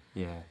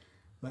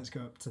 let's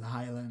go up to the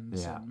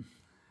Highlands, and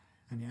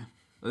yeah.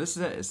 Well, this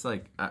is it. It's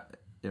like,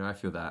 I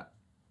feel that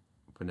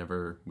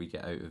whenever we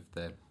get out of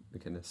the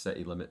kind of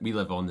city limit, we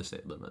live on the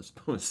city limit, I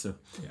suppose. So,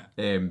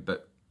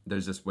 but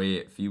there's this way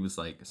it feels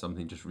like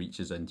something just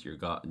reaches into your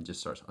gut and just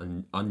starts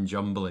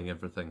unjumbling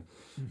everything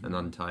and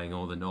untying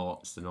all the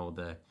knots and all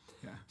the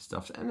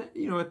stuff. And,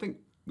 I think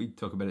we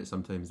talk about it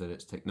sometimes that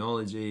it's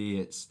technology,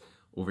 it's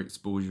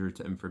overexposure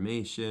to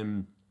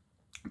information,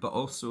 but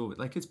also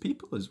like it's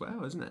people as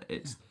well, isn't it?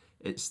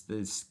 It's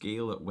the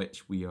scale at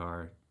which we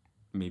are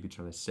maybe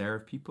trying to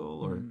serve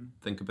people or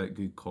think about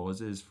good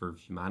causes for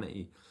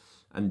humanity,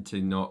 and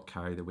to not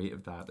carry the weight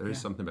of that. There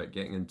is something about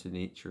getting into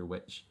nature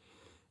which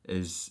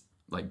is,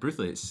 like,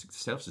 brutally, it's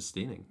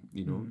self-sustaining.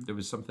 There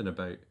was something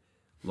about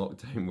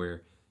lockdown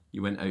where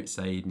you went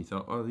outside and you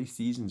thought, oh, these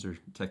seasons are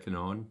ticking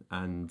on,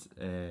 and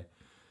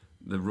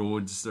the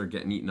roads are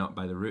getting eaten up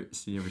by the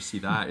roots. You ever see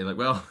that? You're like,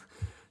 well,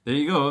 there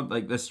you go.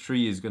 Like, this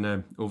tree is going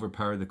to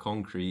overpower the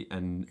concrete,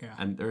 and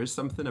there is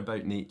something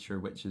about nature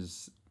which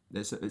is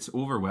it's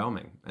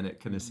overwhelming, and it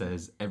kind of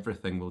says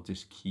everything will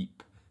just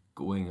keep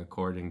going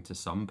according to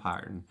some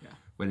pattern.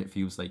 When it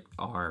feels like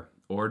our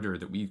order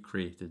that we've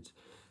created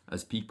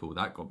as people,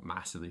 that got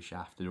massively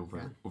shafted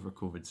over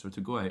COVID. So to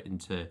go out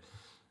into an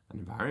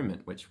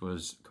environment which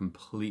was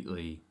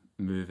completely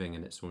moving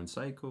in its own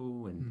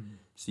cycle and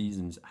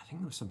seasons, I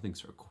think there was something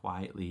sort of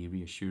quietly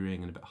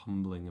reassuring and a bit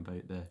humbling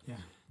about the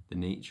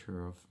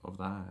nature of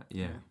that.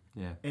 Yeah.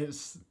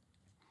 It's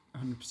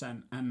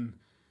 100%.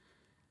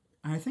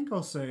 And I think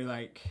also,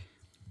 like,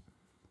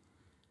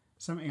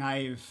 something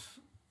I've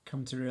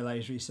come to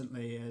realize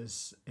recently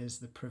is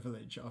the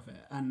privilege of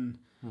it. And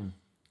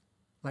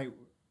like,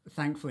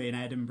 thankfully in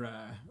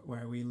Edinburgh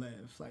where we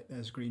live, like,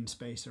 there's green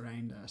space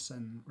around us,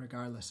 and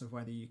regardless of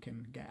whether you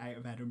can get out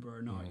of Edinburgh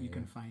or not, you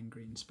can find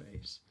green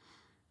space.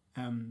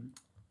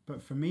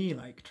 But for me,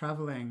 like,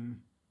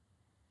 traveling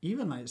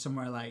even like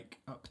somewhere like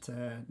up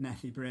to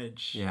Nethy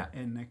Bridge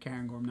in the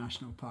Cairngorm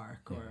National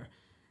Park, or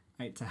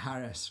out to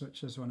Harris,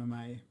 which is one of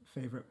my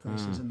favourite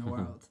places in the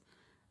world.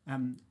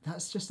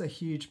 That's just a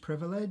huge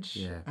privilege.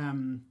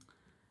 And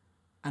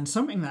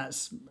something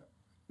that's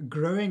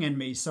growing in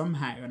me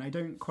somehow, and I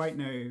don't quite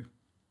know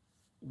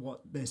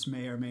what this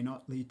may or may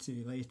not lead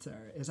to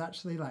later, is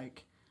actually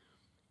like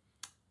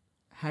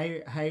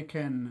how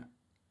can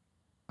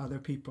other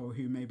people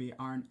who maybe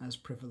aren't as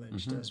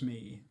privileged as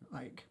me,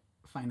 like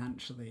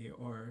financially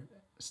or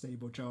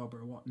stable job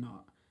or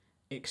whatnot,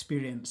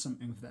 experience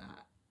something of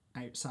that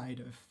outside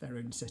of their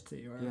own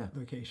city or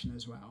location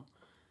as well.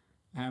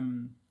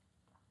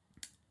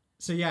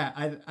 So yeah,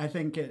 I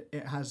think it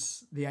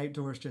has, the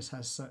outdoors just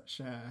has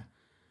such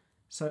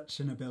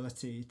an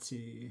ability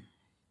to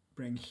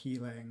bring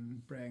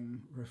healing,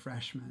 bring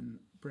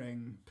refreshment,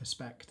 bring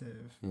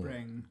perspective,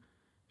 bring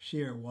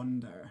sheer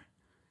wonder.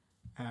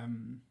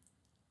 I've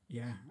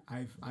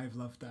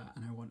loved that,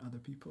 and I want other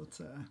people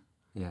to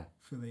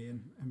fully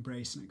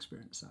embrace and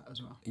experience that as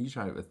well. You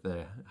tried it with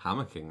the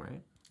hammocking,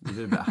 right? You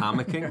did a bit of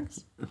hammocking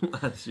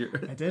last year.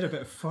 I did a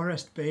bit of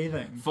forest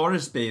bathing.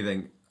 Forest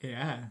bathing.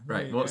 Yeah.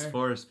 Right. What's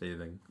forest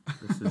bathing?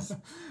 This is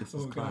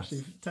oh class. Gosh,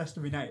 you've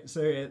tested me now.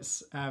 So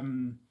it's I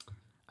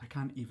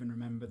can't even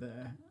remember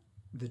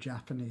the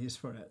Japanese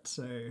for it.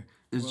 So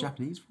there's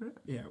Japanese for it.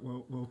 Yeah,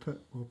 we'll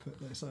put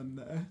this on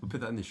there. We'll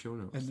put that in the show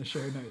notes. In the show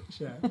notes,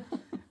 yeah.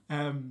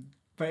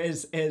 But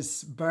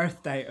it's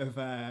birthed out of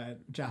a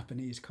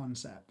Japanese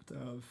concept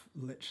of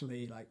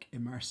literally like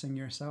immersing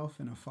yourself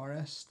in a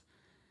forest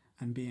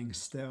and being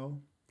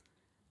still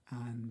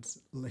and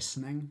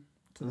listening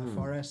to the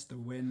forest, the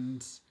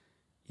wind,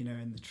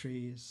 in the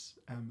trees,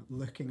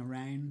 looking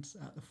around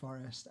at the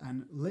forest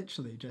and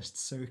literally just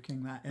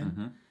soaking that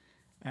in.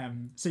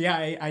 So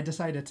yeah, I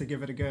decided to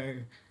give it a go.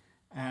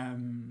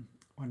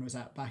 When was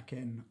that? Back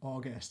in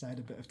August. I had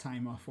a bit of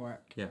time off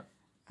work. Yeah.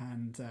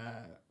 And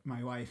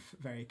my wife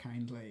very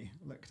kindly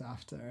looked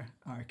after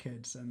our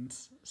kids and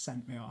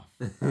sent me off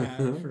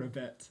for a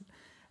bit.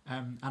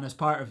 And as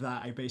part of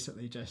that, I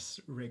basically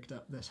just rigged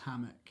up this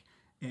hammock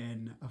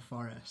in a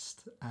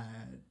forest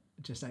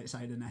just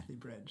outside of Nethy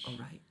Bridge. Oh,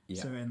 right.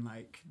 Yeah. So in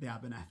like the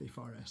Abernethy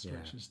Forest,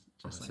 which is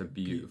just like a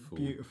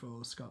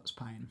beautiful Scots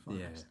pine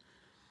forest.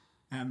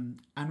 Yeah.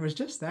 And was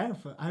just there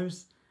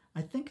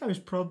I think I was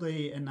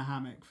probably in the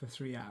hammock for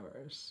 3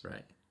 hours.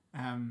 Right.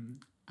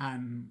 And,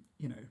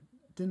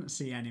 didn't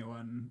see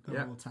anyone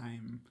the whole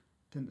time,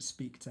 didn't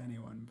speak to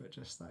anyone, but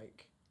just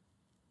like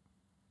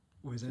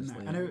was in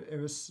there. And it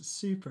was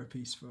super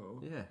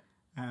peaceful. Yeah.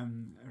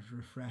 It was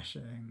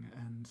refreshing,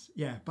 and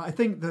but I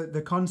think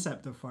the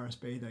concept of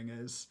forest bathing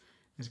is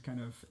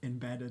kind of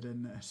embedded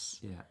in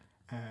this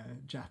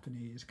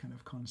Japanese kind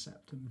of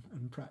concept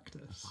and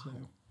practice. Wow.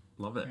 So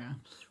Love it. Yeah.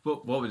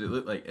 What would it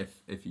look like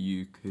if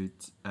you could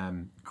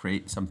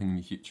create something in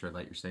the future,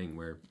 like you're saying,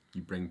 where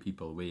you bring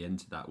people away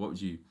into that? What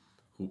would you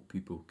hope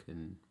people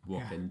can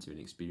walk into and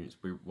experience?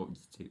 What would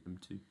you take them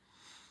to?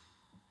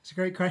 It's a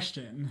great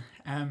question.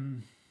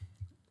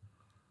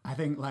 I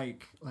think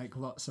like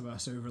lots of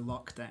us over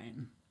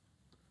lockdown,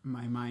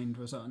 my mind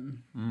was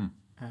on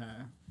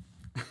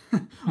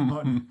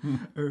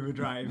on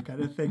overdrive,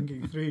 kind of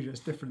thinking through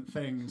just different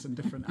things and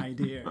different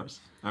ideas.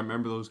 I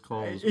remember those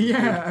calls. We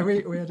had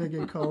a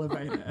good call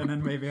about it, and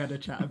then maybe had a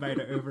chat about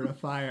it over a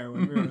fire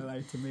when we were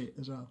allowed to meet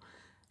as well.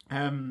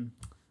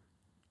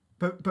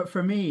 But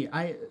for me,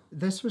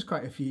 this was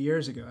quite a few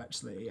years ago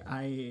actually.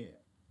 I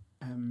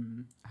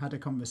had a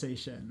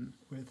conversation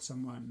with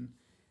someone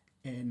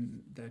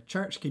in the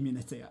church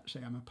community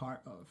actually I'm a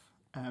part of,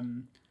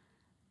 and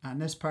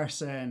this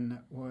person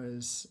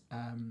was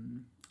a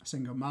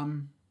single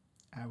mum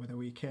with a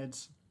wee kid,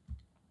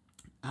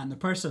 and the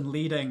person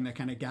leading the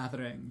kind of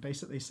gathering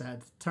basically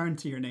said, turn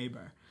to your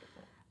neighbour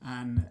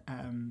and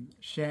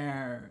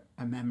share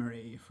a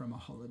memory from a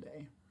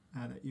holiday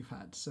that you've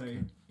had. So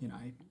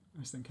I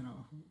was thinking,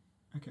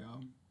 okay,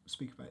 I'll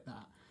speak about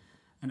that.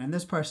 And then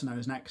this person I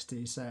was next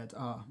to said,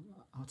 I'll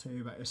tell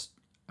you about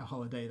a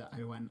holiday that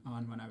I went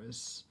on when I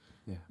was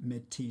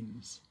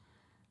mid-teens.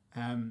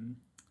 And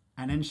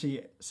then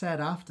she said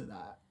after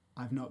that,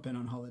 I've not been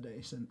on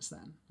holiday since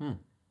then.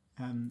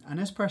 And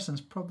this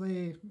person's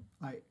probably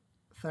like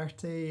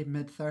 30,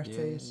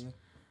 mid-30s. And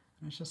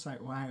it's just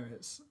like, wow,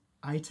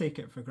 I take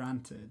it for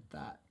granted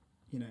that,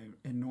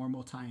 in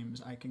normal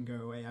times I can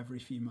go away every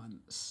few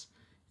months,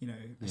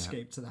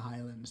 escape to the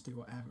Highlands, do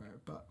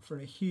whatever. But for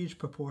a huge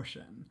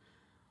proportion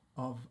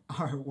of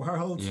our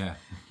world,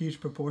 huge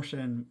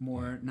proportion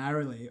more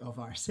narrowly of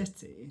our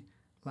city,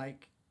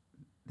 like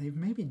they've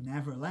maybe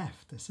never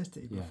left the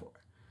city before.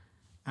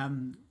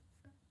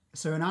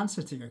 So in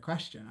answer to your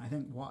question, I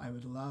think what I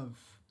would love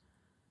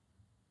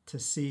to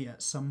see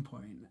at some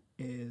point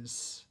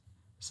is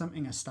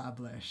something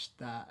established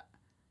that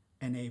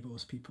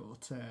enables people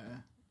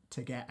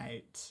to get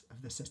out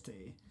of the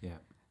city.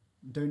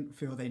 Don't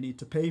feel they need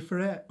to pay for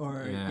it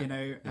or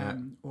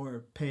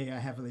or pay a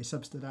heavily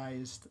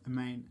subsidized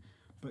amount,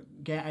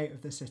 but get out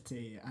of the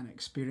city and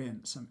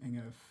experience something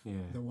of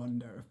the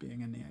wonder of being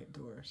in the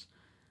outdoors.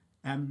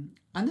 And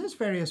there's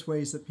various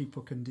ways that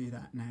people can do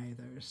that now.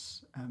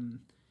 There's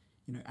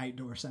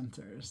outdoor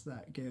centres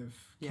that give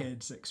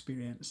kids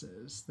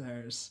experiences.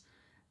 There's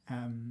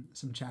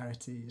some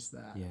charities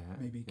that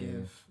maybe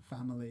give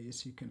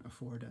families who can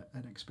afford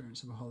an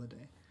experience of a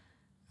holiday.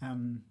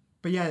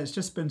 But it's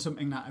just been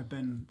something that I've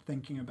been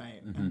thinking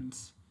about, and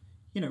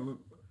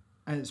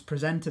it's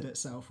presented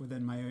itself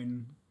within my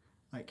own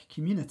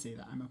community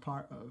that I'm a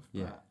part of.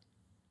 But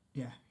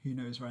who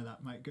knows where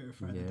that might go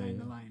further down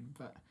the line.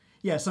 But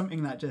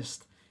something that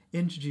just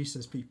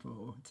introduces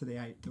people to the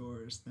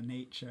outdoors, the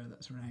nature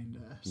that's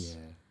around us,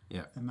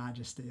 the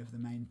majesty of the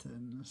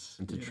mountains,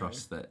 and to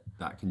trust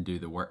that can do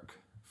the work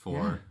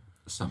for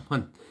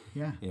someone.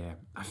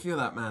 I feel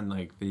that, man,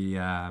 like the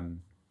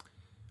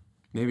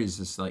maybe it's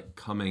just like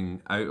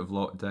coming out of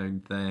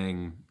lockdown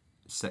thing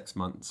 6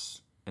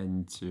 months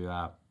into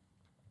I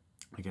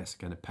guess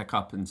kind of pick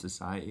up in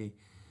society.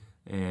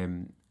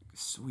 It's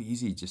so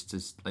easy just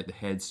to like the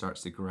head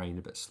starts to grind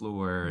a bit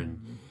slower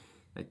and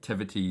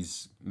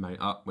activities mount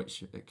up,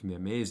 which it can be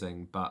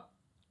amazing, but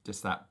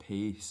just that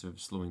pace of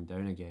slowing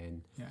down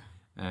again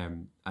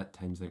at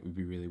times I think would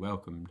be really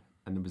welcomed.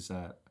 And there was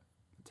a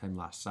time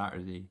last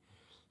Saturday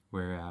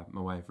where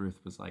my wife Ruth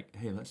was like,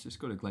 hey, let's just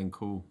go to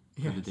Glencoe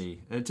for the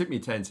day. And it took me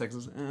 10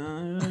 seconds.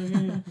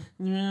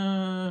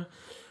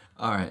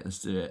 All right, let's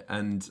do it.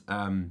 And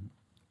I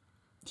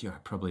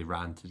probably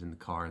ranted in the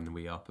car on the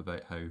way up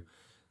about how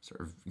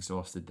sort of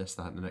exhausted this,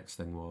 that, and the next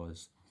thing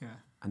was.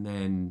 And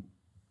then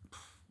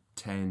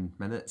 10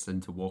 minutes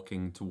into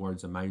walking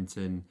towards a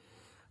mountain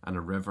and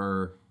a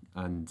river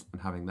and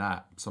having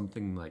that,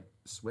 something like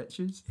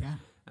switches.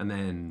 And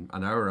then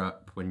an hour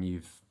up when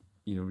you're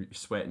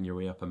sweating your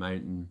way up a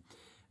mountain,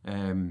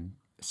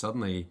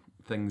 suddenly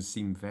things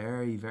seem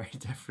very, very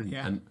different.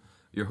 And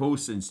your whole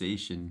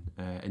sensation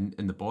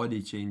in the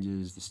body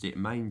changes, the state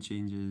of mind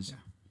changes.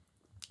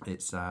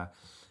 It's a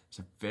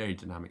very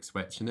dynamic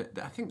switch. And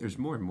I think there's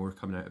more and more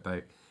coming out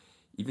about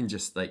even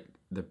just like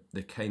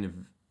the kind of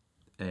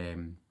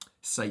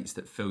sights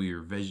that fill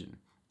your vision.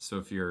 So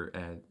if you're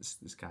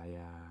this guy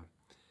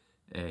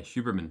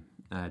Huberman,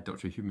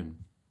 Dr. Huberman,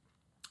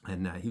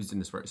 and he was doing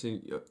this work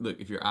saying, look,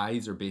 if your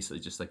eyes are basically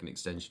just like an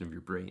extension of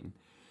your brain,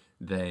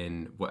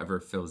 then whatever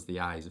fills the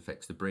eyes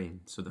affects the brain.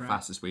 So the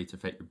fastest way to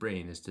affect your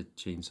brain is to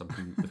change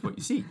something with what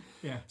you see.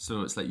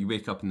 So it's like you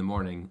wake up in the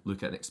morning,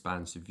 look at an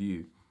expansive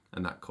view,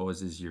 and that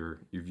causes your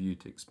view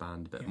to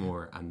expand a bit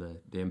more, and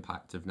the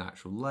impact of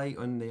natural light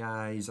on the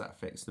eyes, that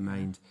affects the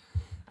mind.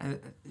 And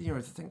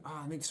to think,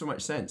 it makes so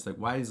much sense. Like,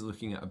 why is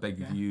looking at a big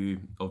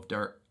view of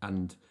dirt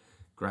and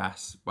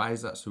grass, why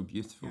is that so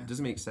beautiful? It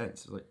doesn't make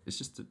sense. Like, it's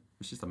just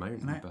a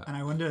mountain. And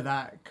I wonder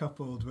that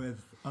coupled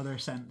with other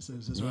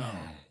senses as well.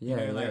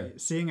 Like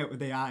seeing it with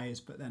the eyes,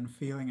 but then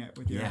feeling it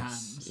with your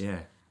hands.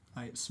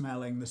 like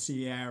smelling the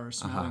sea air or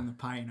smelling the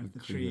pine of the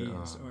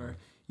trees, or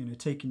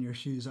taking your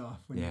shoes off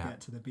when you get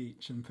to the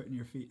beach and putting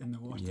your feet in the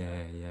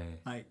water.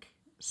 Like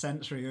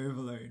sensory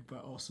overload,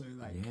 but also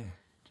like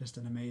just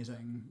an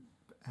amazing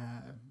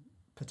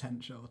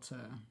potential to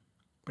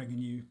bring a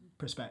new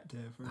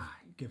perspective or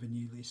give a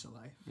new lease of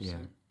life. Yeah,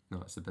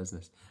 no, it's the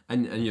business,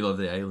 and you love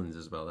the islands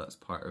as well. That's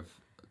part of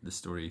the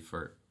story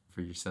for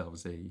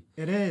yourselves, eh?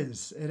 It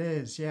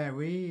is. Yeah,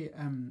 we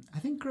I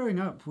think growing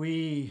up,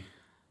 we,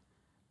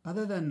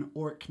 other than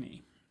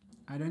Orkney,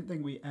 I don't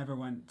think we ever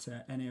went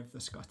to any of the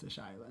Scottish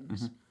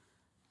islands.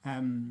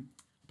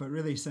 But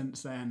really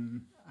since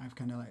then, I've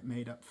kind of like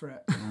made up for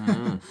it.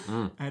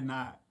 And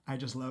I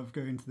just love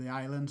going to the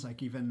islands.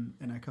 Like even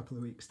in a couple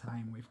of weeks'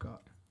 time, we've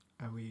got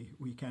a wee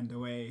weekend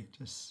away,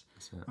 just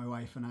my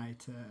wife and I,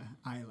 to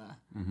Isla,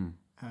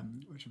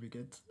 which would be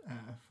good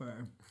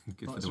for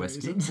lots the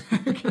whiskey. of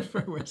reasons. Good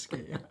for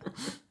whiskey, yeah.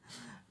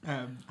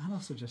 And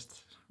also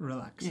just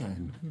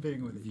relaxing, and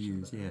being with each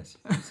other. Yes.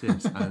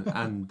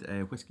 And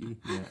whiskey.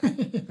 Yeah.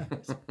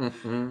 Yes.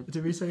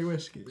 Did we say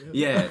whiskey?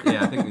 Yeah,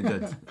 I think we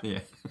did. Yeah.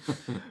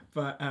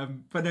 But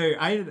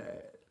no,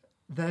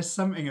 there's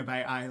something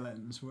about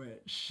islands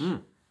which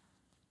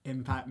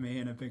impact me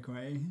in a big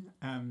way.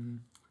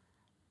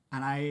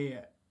 And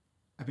I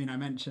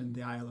mentioned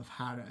the Isle of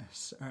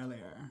Harris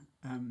earlier.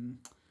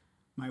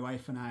 My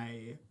wife and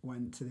I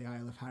went to the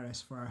Isle of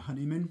Harris for our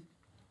honeymoon.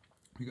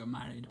 We got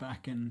married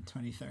back in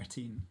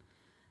 2013.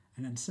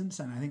 And then since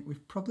then, I think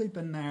we've probably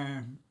been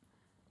there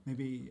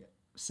maybe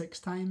 6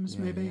 times,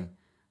 maybe.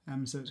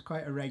 Yeah. So it's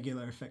quite a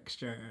regular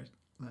fixture.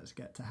 Let's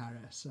get to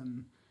Harris.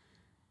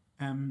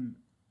 And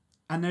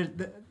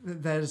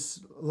there's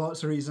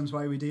lots of reasons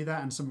why we do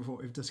that. And some of what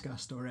we've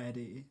discussed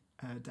already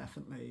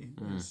definitely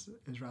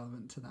is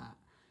relevant to that.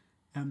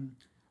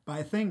 But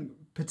I think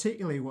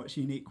particularly what's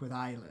unique with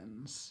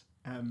islands,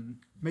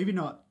 maybe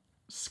not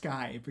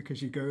Skye,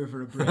 because you go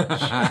over a bridge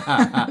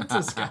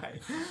to Skye.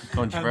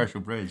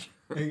 Controversial bridge.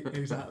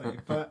 Exactly.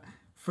 But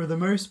for the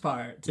most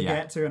part, to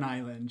get to an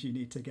island, you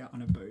need to get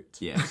on a boat.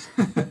 Yes.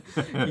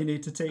 You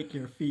need to take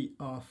your feet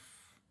off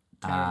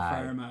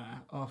terra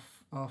firma, off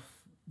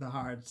the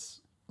hard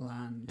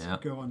land,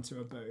 go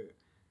onto a boat.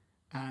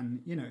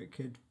 And, it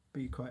could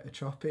be quite a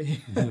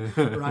choppy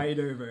ride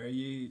over.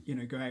 You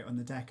go out on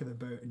the deck of the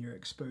boat and you're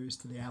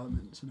exposed to the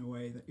elements in a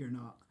way that you're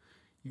not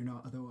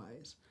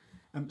otherwise.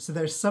 So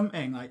there's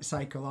something like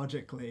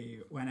psychologically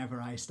whenever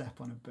I step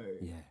on a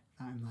boat,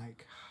 I'm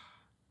like,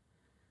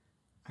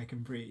 I can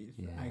breathe,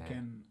 I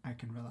can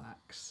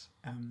relax.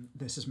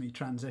 This is me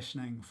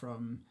transitioning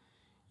from,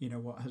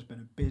 what has been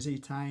a busy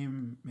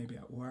time, maybe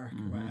at work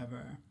or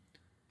whatever.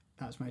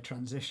 That's my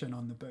transition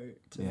on the boat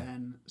to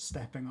then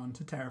stepping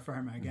onto terra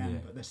firma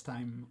again, but this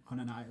time on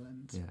an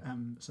island,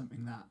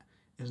 something that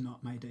is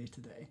not my day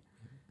to day.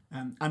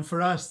 And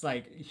for us,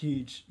 like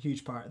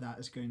huge part of that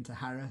is going to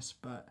Harris,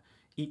 but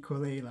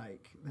equally,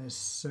 like there's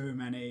so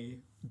many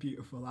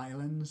beautiful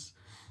islands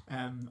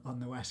on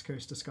the west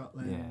coast of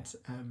Scotland.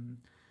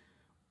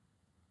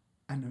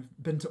 And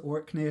I've been to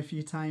Orkney a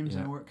few times,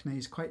 and Orkney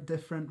is quite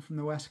different from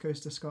the west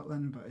coast of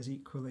Scotland, but is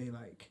equally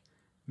like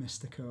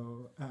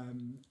mystical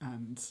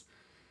and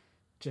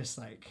just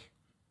like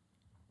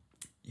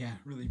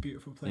really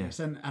beautiful place.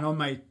 And on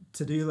my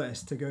to-go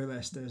list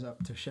is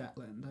up to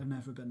Shetland. I've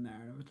never been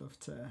there. I would love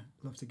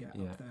to get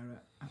up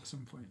there at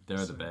some point.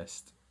 They're the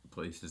best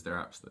places. They're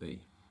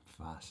absolutely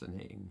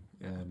fascinating.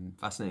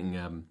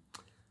 Fascinating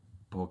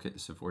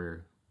pockets of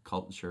where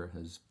culture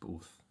has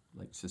both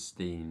like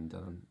sustained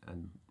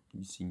and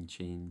you've seen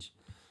change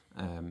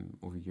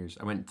over years.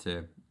 I went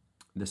to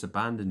this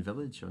abandoned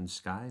village on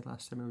Skye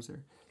last time I was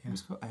there. It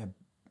was called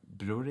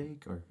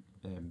Boreg or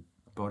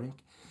Boreg.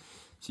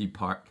 So you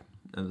park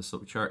at this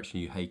little church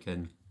and you hike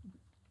in.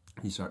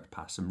 You start to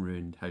pass some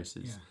ruined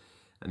houses,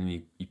 and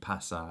then you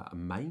pass a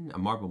mine, a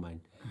marble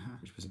mine,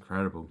 which was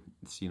incredible.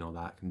 Seeing all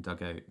that and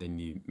dug out. Then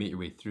you make your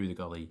way through the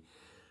gully,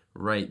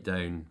 right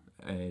down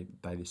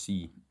by the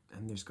sea,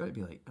 and there's got to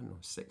be like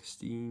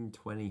 16,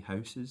 20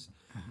 houses,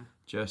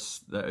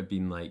 just that have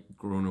been like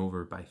grown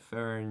over by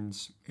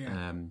ferns.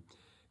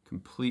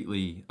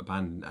 Completely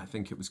abandoned. I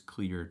think it was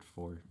cleared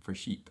for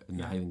sheep in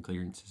the Highland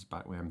clearances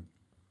back when.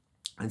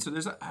 And so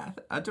there's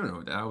I don't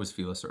know, I always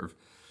feel a sort of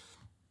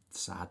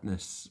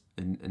sadness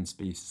in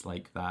spaces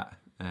like that.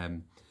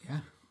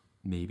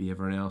 Maybe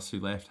everyone else who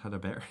left had a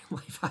better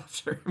life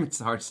after. It's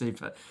hard to say,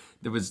 but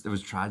there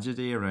was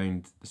tragedy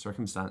around the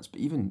circumstance. But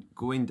even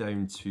going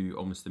down to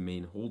almost the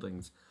main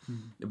holdings,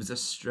 it was a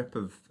strip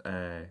of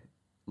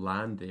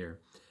land there,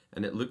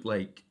 and it looked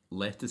like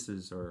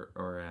lettuces or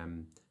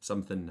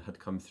something had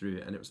come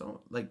through, and it was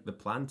all like the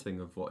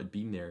planting of what had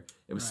been there.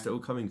 It was still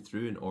coming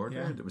through in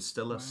order. There was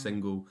still a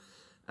single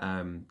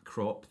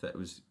crop that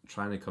was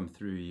trying to come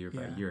through year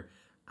by year.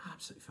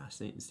 Absolutely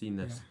fascinating seeing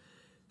this.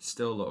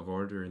 Still a lot of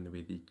order in the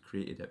way they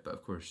created it, but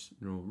of course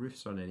no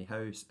roofs on any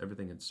house.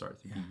 Everything had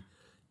started to be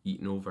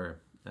eaten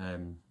over.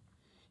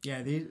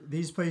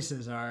 These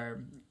places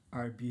are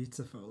are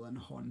beautiful and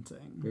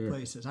haunting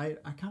places. I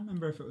can't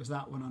remember if it was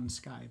that one on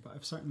Skye, but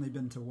I've certainly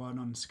been to one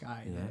on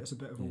Skye that it was a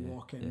bit of a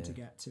walk in to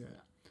get to it.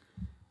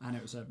 And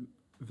it was a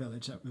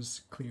village that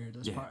was cleared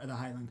as part of the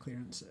Highland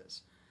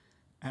clearances.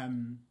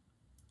 And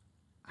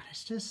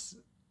it's just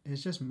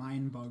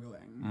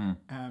mind-boggling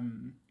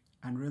and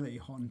really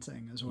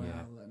haunting as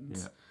well. And,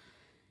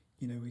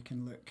 you know, we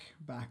can look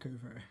back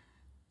over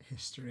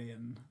history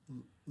and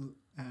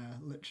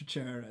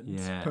literature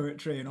and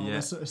poetry and all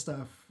this sort of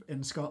stuff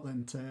in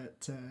Scotland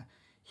to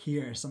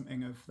hear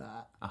something of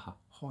that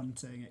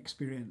haunting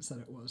experience that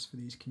it was for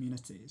these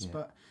communities.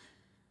 But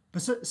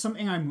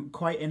something I'm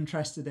quite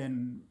interested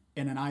in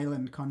an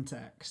island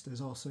context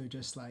is also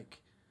just like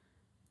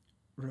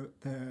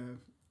the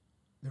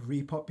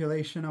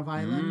repopulation of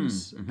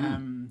islands.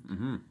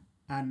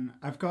 And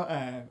I've got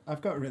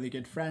a really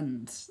good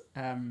friend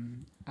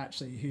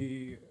actually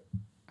who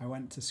I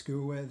went to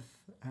school with,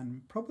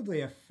 and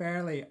probably a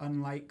fairly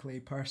unlikely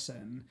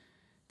person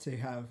to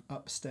have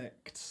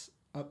upsticks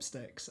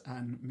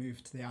and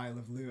moved to the Isle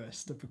of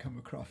Lewis to become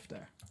a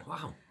crofter.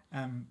 Wow.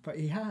 But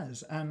he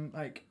has, and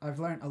like I've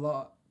learnt a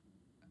lot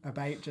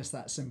about just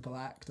that simple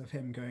act of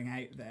him going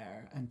out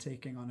there and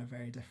taking on a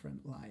very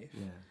different life.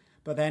 Yeah.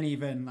 But then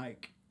even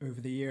like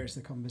over the years,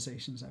 the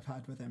conversations I've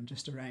had with him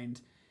just around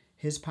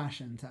his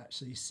passion to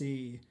actually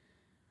see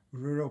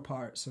rural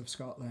parts of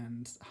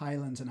Scotland,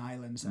 highlands and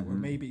islands that were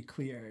maybe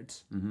cleared,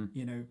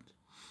 you know,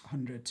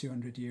 100,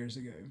 200 years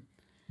ago.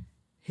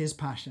 His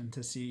passion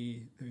to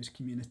see those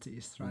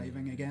communities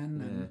thriving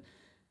again.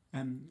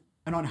 And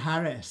on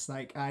Harris,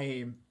 like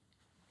there's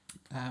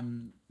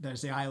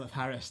the Isle of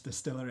Harris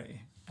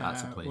distillery.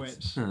 That's a place.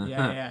 Which, you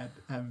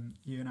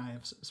and I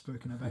have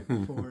spoken about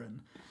before, and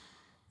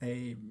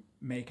they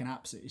make an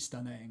absolutely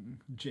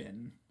stunning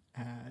gin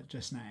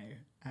just now.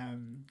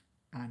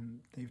 And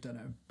they've done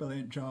a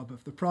brilliant job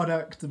of the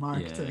product, the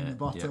marketing, the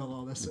bottle,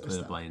 all this sort of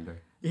stuff.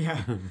 Blinder. Yeah.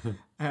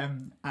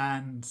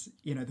 And,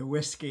 you know, the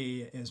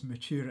whiskey is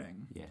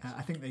maturing. Yes.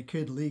 I think they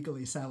could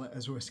legally sell it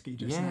as whiskey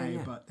just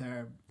now, but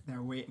they're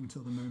waiting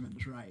till the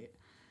moment's right.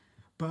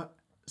 But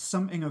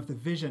something of the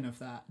vision of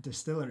that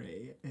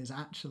distillery is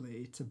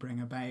actually to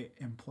bring about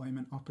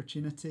employment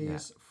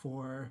opportunities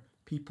for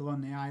people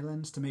on the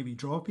islands, to maybe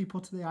draw people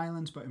to the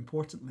islands, but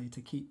importantly,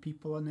 to keep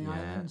people on the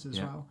islands as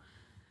well.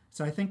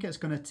 So I think it's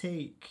going to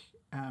take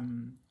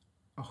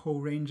a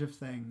whole range of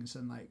things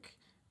and like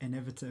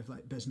innovative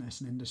like business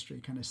and industry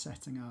kind of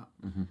setting up.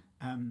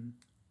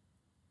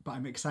 But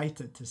I'm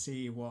excited to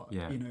see what,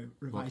 you know,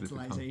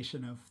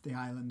 revitalization of the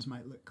islands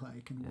might look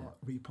like and what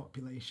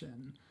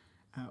repopulation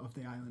of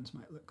the islands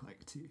might look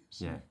like too.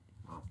 So. Yeah.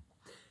 Wow.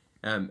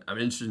 I'm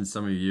interested in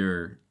some of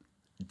your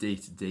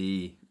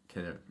day-to-day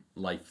kind of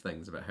life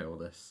things about how all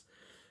this,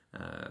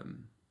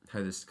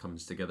 how this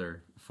comes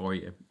together for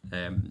you.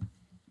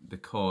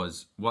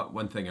 Because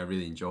one thing I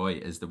really enjoy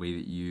is the way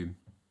that you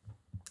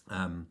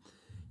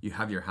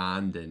have your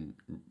hand in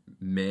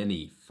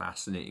many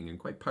fascinating and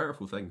quite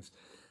powerful things.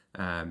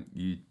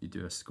 You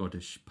do a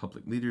Scottish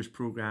public leaders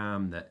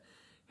program that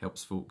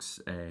helps folks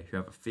who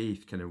have a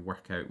faith kind of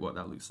work out what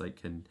that looks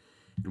like in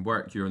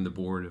work. You're on the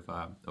board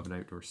of an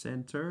outdoor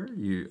centre.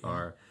 You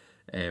are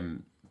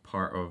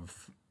part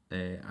of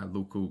a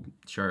local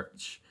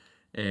church.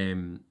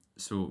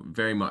 So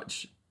very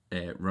much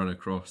run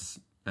across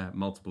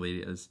multiple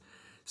areas.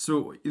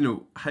 So, you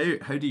know,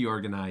 how do you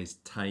organise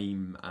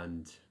time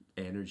and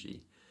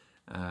energy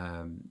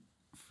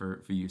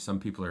for you? Some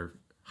people are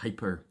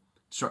hyper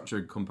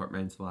structured,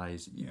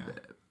 compartmentalised.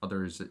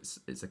 Others,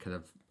 it's a kind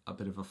of a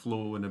bit of a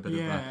flow and a bit of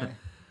a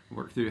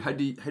work through. How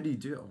do you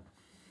do it all?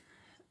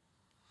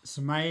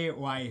 So my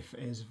wife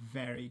is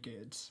very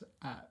good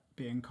at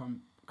being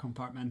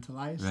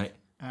compartmentalised. Right.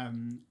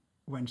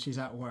 When she's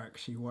at work,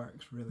 she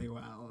works really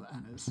well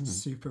and is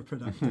super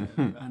productive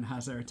and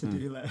has her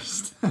to-do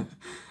list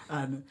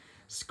and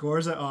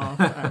scores it off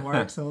and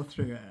works all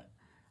through it.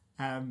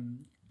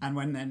 And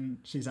when then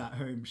she's at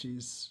home,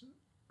 she's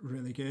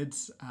really good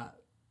at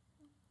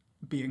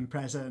being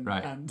present.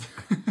 Right. And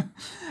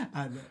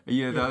are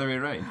you the other way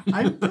around?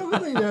 I'm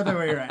probably the other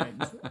way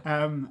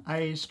around.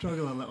 I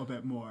struggle a little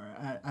bit more.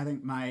 I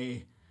think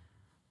my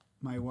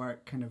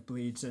work kind of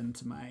bleeds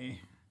into my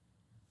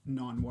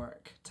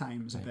non-work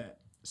times a bit.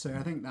 So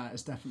I think that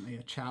is definitely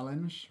a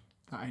challenge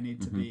that I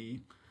need to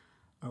be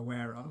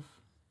aware of.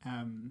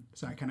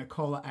 So I kind of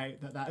call it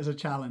out that is a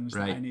challenge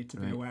that I need to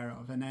be aware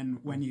of. And then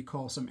when you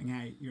call something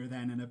out, you're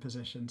then in a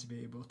position to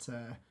be able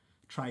to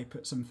try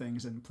put some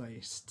things in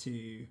place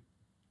to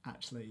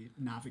actually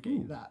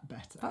navigate that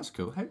better. That's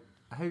cool.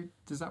 How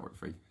does that work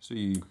for you? So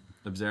you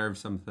observe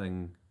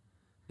something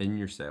in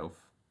yourself,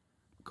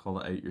 call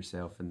it out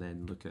yourself, and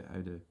then look at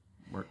how to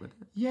work with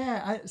it?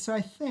 Yeah, so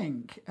I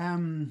think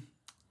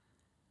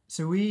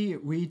so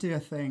we do a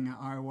thing at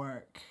our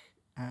work,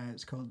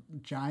 it's called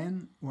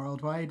Giant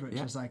Worldwide,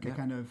 which is like a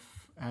kind of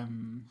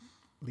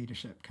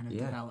leadership kind of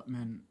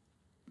development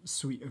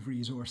suite of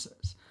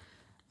resources,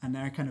 and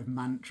their kind of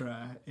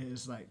mantra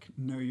is like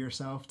know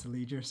yourself to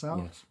lead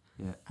yourself.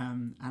 Yeah.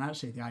 And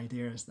actually, the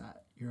idea is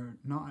that you're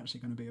not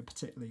actually going to be a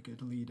particularly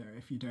good leader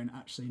if you don't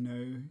actually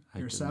know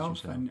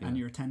yourself and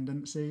your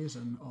tendencies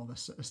and all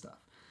this sort of stuff.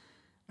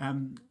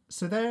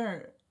 So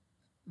there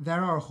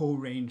are a whole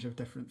range of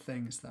different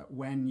things that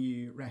when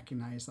you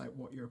recognize like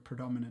what your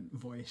predominant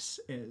voice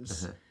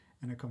is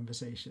in a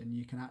conversation,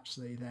 you can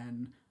actually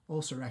then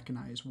also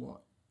recognize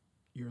what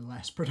your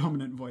less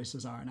predominant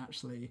voices are, and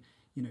actually,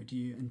 you know, do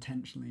you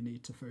intentionally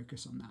need to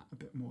focus on that a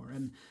bit more?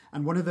 And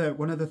one of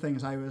the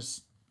things I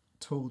was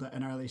told at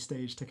an early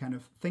stage to kind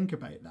of think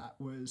about that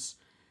was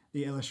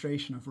the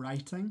illustration of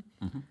writing.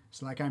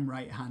 So like I'm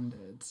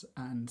right-handed,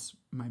 and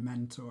my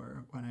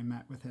mentor, when I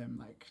met with him,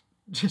 like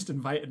just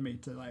invited me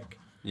to like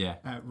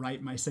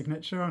write my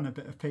signature on a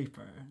bit of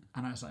paper,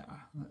 and I was like,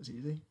 that's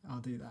easy, I'll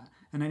do that.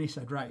 And then he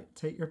said, right,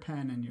 take your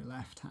pen in your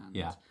left hand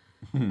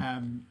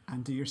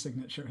and do your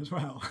signature as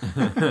well.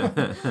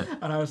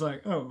 And I was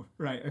like, oh,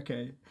 right,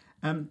 okay.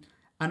 And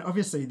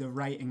obviously the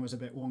writing was a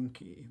bit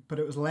wonky, but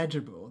it was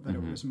legible that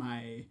it was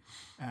my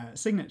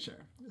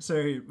signature.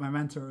 So my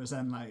mentor was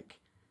then like,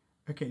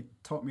 okay,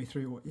 talk me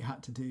through what you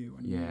had to do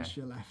when you used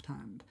your left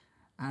hand.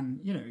 And,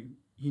 you know,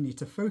 you need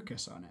to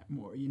focus on it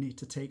more. You need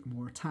to take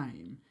more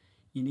time.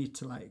 You need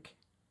to like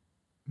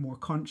more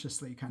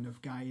consciously kind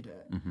of guide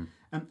it.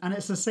 And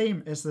it's the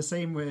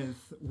same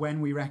with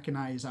when we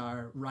recognize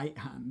our right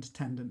hand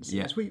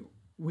tendencies.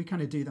 We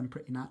kind of do them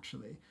pretty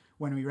naturally.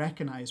 When we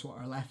recognize what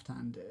our left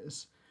hand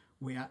is,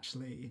 we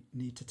actually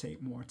need to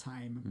take more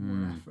time,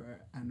 more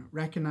effort, and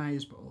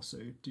recognize, but also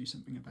do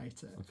something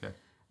about it. Okay.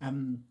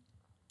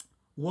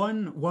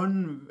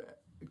 One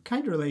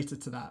kind of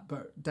related to that,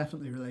 but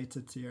definitely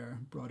related to your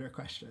broader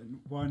question.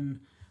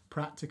 One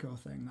practical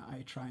thing that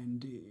I try and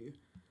do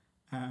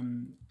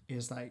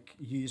is like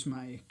use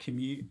my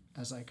commute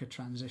as like a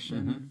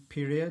transition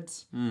period.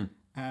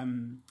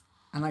 And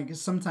like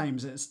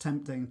sometimes it's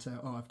tempting to,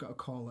 I've got a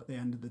call at the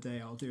end of the day,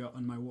 I'll do it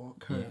on my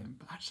walk home.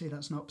 But actually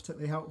that's not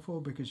particularly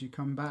helpful, because you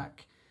come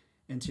back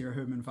into your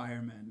home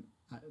environment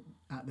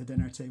at the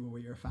dinner table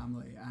with your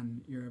family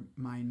and your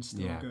mind's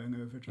still going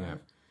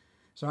overdrive.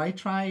 So I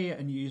try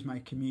and use my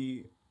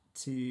commute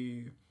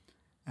to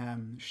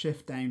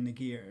shift down the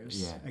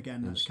gears.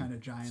 Again, that's kind of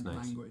giant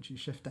language. You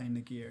shift down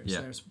the gears.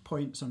 There's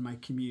points on my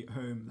commute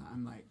home that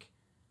I'm like,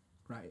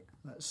 right,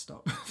 let's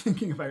stop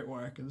thinking about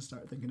work and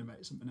start thinking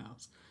about something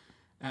else.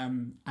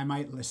 I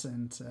might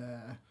listen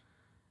to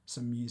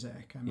some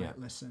music. I might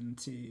listen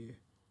to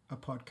a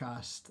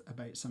podcast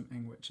about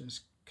something which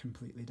is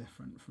completely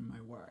different from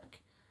my work.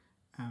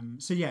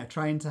 So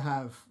trying to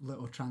have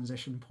little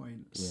transition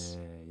points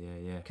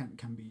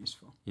can be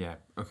useful. Yeah,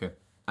 okay.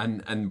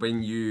 And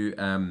when you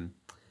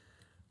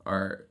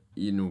are,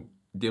 you know,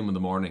 dealing with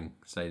the morning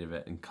side of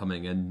it and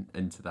coming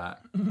into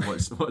that,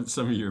 what's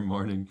some of your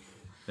morning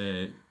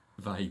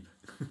vibe?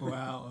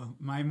 Well,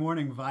 my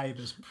morning vibe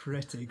is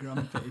pretty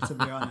grumpy, to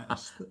be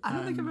honest. I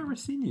don't think I've ever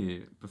seen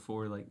you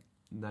before like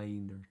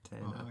 9 or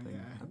 10. I think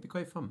that'd be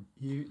quite fun.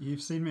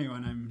 You've seen me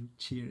when I'm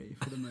cheery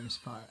for the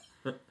most part.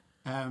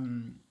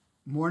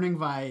 Morning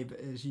vibe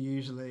is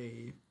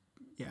usually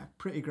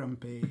pretty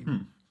grumpy.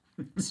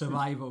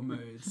 Survival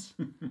modes.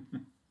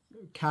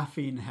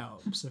 Caffeine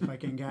helps. If I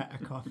can get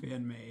a coffee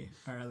in me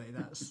early,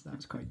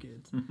 that's quite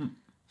good.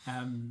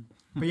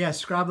 But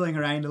scrabbling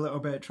around a little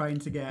bit, trying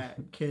to get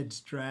kids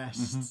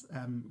dressed.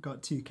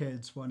 Got 2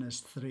 kids, one is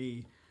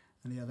 3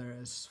 and the other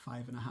is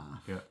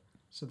 5.5.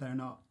 So they're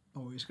not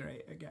always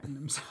great at getting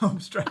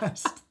themselves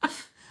dressed.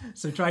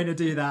 So trying to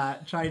do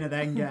that, trying to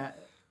then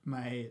get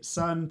my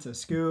son to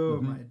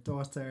school, my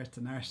daughter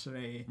to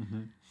nursery,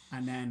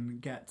 and then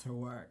get to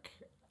work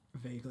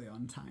vaguely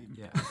on time.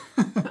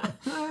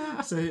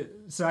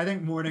 So I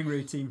think morning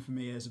routine for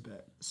me is a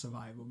bit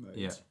survival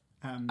mode.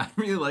 I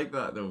really like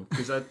that though,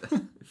 because it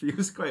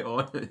feels quite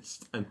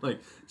honest, and like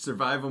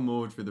survival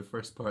mode for the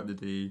first part of the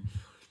day.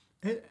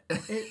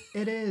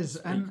 It is,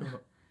 and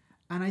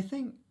I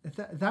think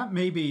that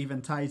maybe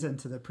even ties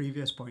into the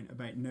previous point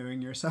about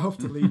knowing yourself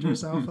to lead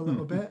yourself a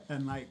little bit,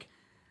 and like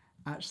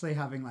actually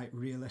having like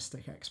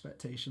realistic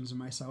expectations of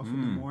myself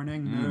in the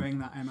morning, knowing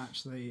that I'm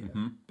actually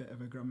a bit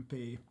of a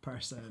grumpy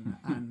person,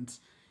 and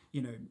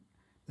you know,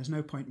 there's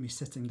no point in me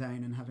sitting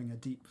down and having a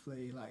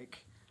deeply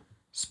like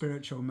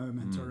spiritual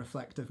moment or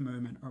reflective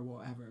moment or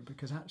whatever,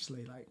 because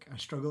actually like I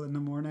struggle in the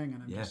morning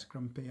and I'm just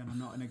grumpy and I'm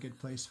not in a good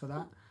place for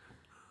that.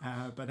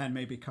 But then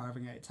maybe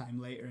carving out time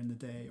later in the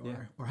day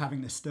or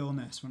having the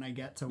stillness when I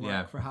get to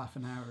work for half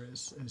an hour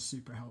is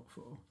super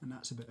helpful, and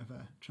that's a bit of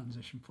a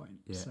transition point.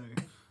 So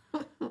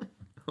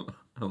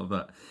I love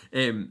that.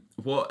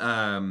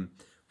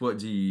 What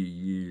do you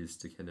use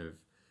to kind of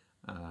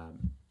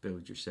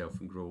build yourself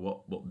and grow?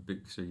 What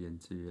books are you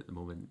into at the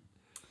moment?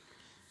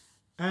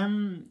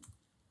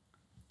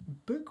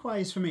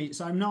 Book-wise for me,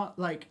 so I'm not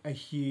like a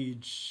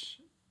huge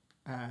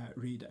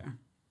reader.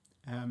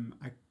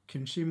 I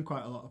consume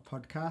quite a lot of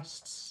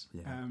podcasts.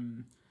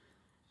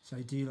 So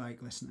I do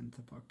like listening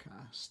to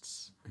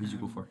podcasts. Who do you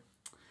go for?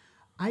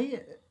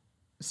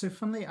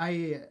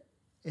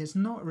 It's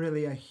not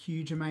really a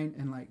huge amount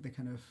in like the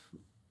kind of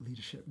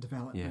leadership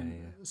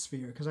development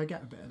sphere, because I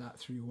get a bit of that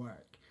through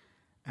work.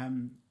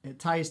 It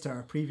ties to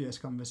our previous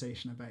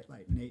conversation about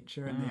like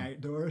nature and the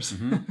outdoors.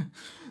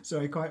 So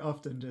I quite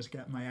often just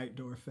get my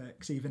outdoor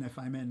fix, even if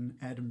I'm in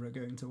Edinburgh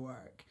going to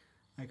work.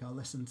 Like I'll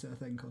listen to a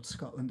thing called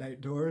Scotland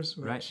Outdoors,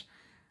 which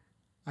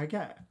I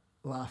get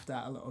laughed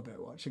at a little bit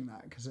watching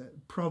that, because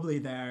probably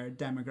their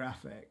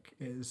demographic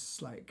is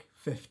like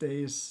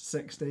 50s,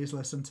 60s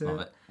listen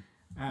to it.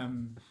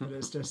 But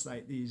it's just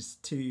like these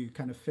two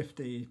kind of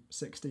 50,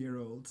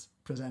 60-year-old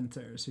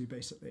presenters who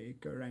basically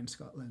go around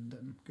Scotland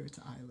and go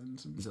to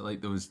islands. And... Is it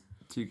like those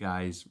two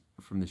guys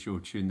from the show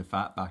Chewing the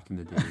Fat back in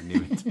the day? And they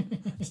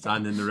would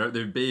stand in the river,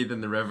 they'd bathe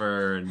in the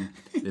river, and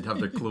they'd have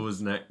their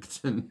clothes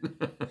nicked. And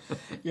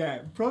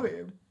yeah,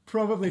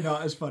 probably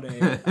not as funny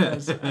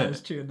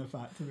as Chewing the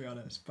Fat, to be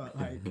honest, but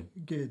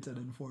like good and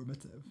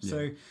informative.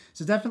 Yeah.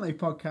 So definitely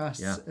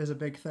podcasts is a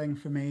big thing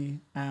for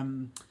me.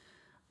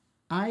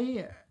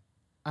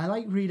 I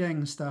like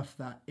reading stuff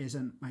that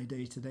isn't my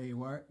day-to-day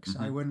work, so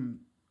I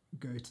wouldn't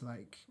go to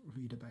like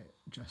read about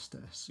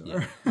justice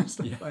or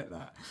stuff like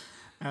that.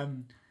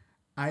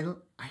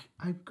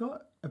 I've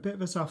got a bit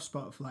of a soft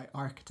spot for like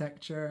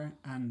architecture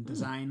and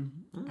design.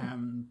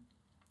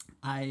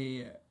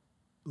 I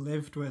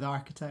lived with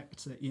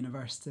architects at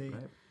university,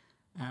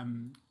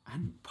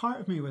 and part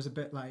of me was a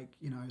bit like,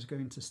 you know, I was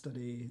going to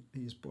study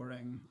these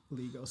boring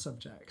legal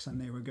subjects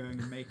and they were going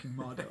and making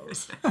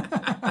models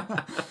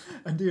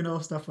and doing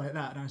all stuff like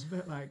that, and I was a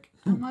bit like,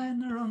 am I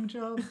in the wrong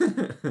job?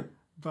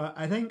 But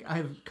I think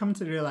I've come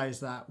to realise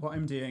that what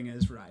I'm doing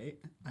is right.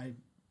 I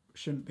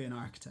shouldn't be an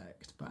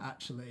architect, but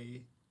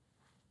actually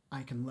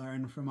I can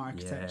learn from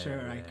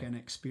architecture, I can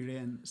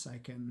experience, I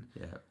can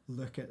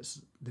look at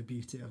the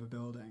beauty of a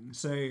building.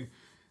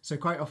 So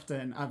quite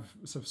often I've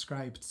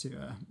subscribed to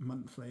a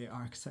monthly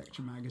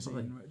architecture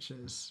magazine, which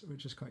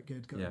is quite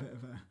good. Got a bit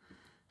of a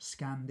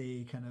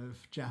Scandi kind of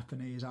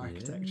Japanese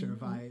architecture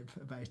vibe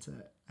about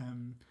it.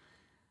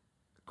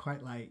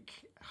 Quite like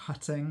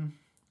hutting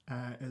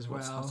as well.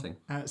 What's hutting?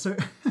 So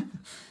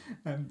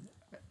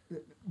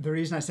the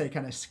reason I say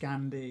kind of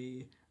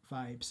Scandi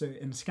vibe, so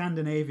in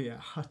Scandinavia,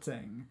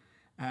 hutting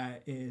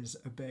is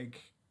a big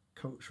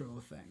cultural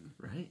thing.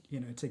 Right.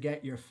 You know, to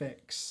get your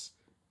fix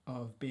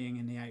of being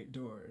in the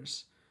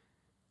outdoors,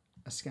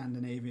 a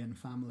Scandinavian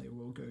family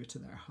will go to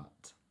their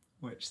hut,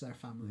 which their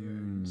family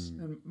owns.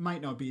 It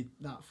might not be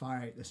that far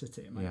out the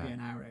city, it might be an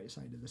hour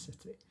outside of the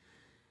city.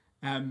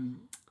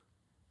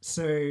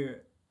 So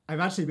I've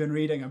actually been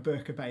reading a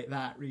book about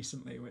that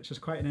recently, which is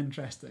quite an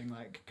interesting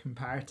like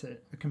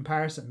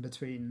comparison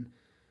between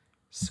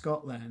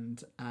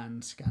Scotland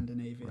and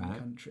Scandinavian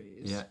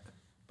countries,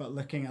 but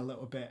looking a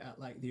little bit at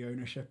like the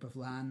ownership of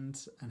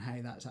land and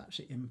how that's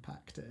actually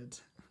impacted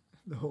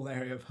the whole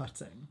area of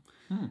hutting.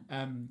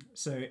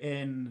 So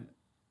in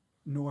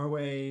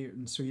Norway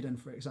and Sweden,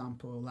 for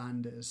example,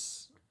 land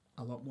is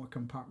a lot more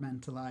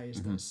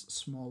compartmentalized. There's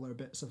smaller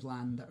bits of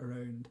land that are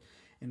owned.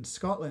 In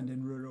Scotland,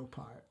 in rural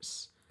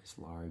parts, it's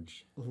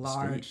large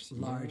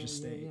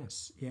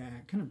estates. Yeah,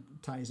 it kind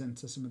of ties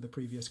into some of the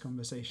previous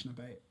conversation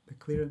about the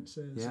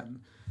clearances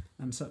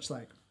and such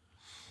like.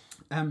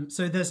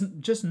 So there's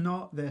just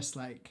not this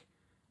like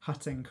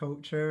hutting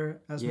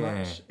culture as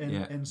much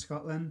in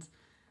Scotland.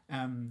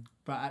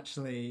 But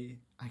actually,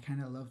 I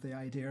kind of love the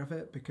idea of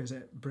it because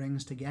it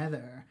brings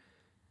together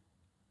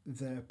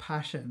the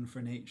passion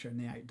for nature and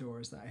the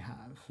outdoors that I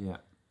have. Yeah.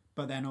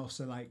 But then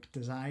also like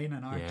design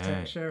and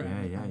architecture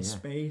and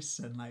space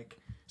and like.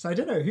 So I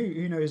don't know,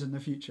 who knows in the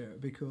future.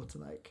 It'd be cool to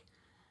like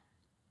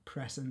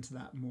press into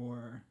that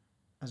more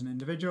as an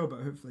individual,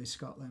 but hopefully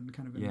Scotland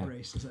kind of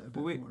embraces it a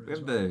bit more. We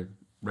have the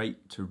right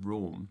to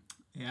roam.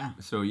 Yeah.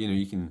 So, you know,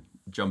 you can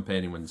jump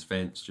anyone's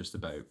fence just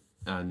about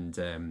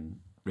and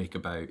rake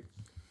about.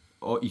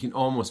 You can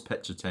almost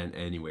pitch a tent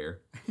anywhere.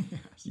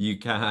 You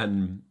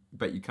can,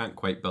 but you can't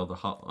quite build a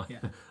hut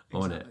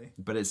on it.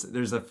 But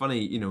there's a funny,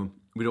 you know,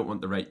 we don't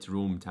want the right to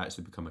roam to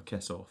actually become a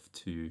kiss-off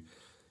to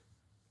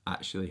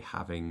actually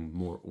having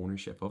more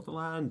ownership of the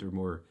land or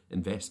more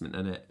investment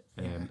in it,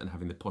 and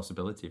having the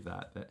possibility of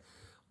that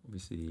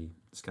obviously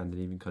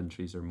Scandinavian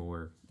countries are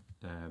more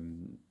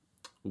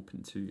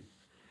open to.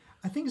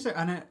 I think so,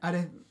 and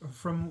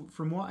from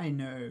what I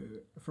know,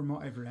 from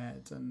what I've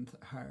read and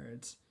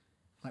heard,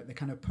 like the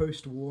kind of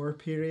post-war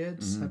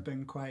periods have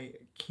been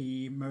quite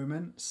key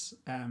moments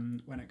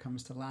when it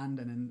comes to land.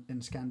 And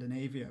in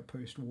Scandinavia,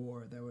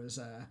 post-war, there was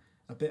a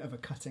bit of a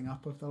cutting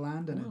up of the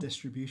land and a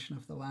distribution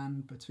of the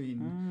land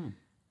between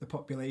the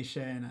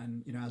population.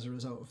 And, you know, as a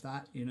result of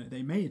that, you know,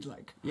 they made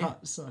like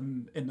huts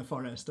in the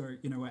forest or,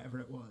 you know, whatever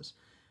it was.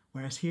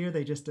 Whereas here,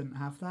 they just didn't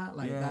have that.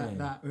 Like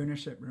that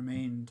ownership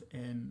remained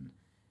in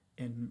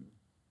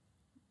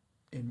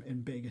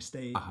big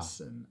estates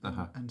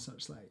and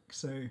such like.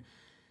 So...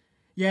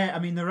 yeah, I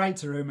mean, the right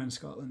to roam in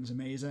Scotland's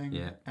amazing.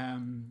 Yeah.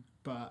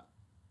 But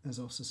there's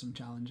also some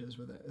challenges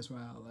with it as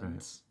well.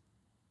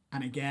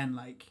 And again,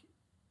 like,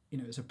 you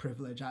know, it's a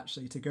privilege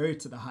actually to go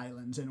to the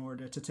Highlands in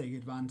order to take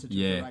advantage of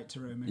the right to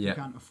roam. If you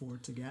can't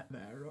afford to get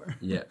there, or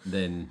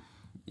then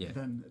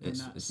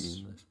that's it's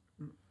meaningless.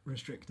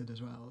 restricted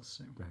as well.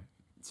 So. Right.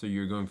 So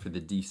you're going for the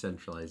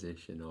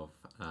decentralization of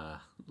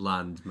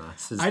land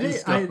masses. I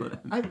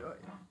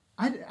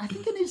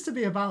think it needs to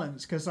be a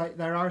balance, because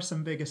there are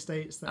some big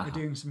estates that are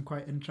doing some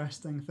quite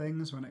interesting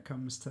things when it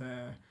comes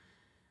to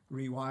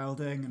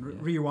rewilding, and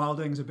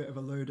rewilding is a bit of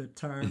a loaded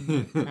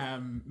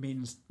term.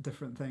 Means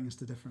different things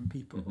to different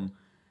people. Mm-hmm.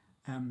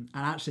 And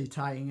actually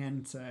tying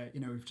into,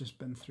 we've just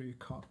been through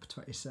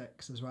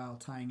COP26 as well,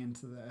 tying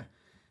into the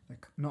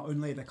not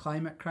only the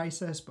climate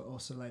crisis, but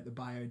also like the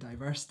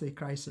biodiversity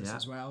crisis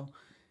as well.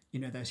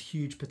 There's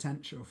huge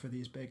potential for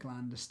these big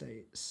land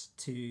estates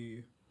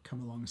to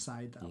come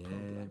alongside that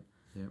problem.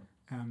 Yeah.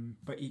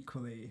 But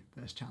equally,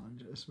 there's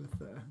challenges with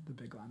the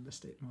big land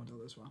estate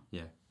model as well.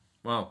 Yeah.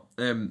 Wow.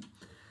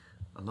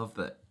 I love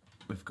that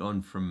we've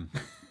gone from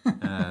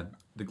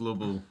the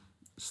global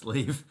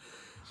slave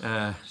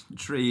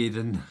trade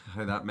and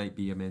how that might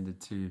be amended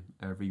to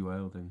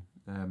rewilding.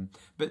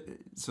 But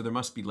so there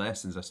must be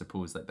lessons, I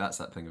suppose. Like that's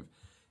that thing of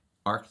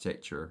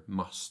architecture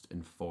must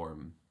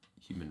inform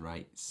human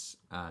rights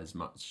as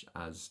much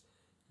as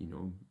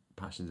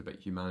passions about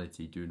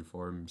humanity do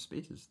inform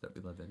spaces that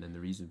we live in and the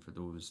reason for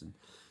those.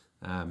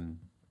 And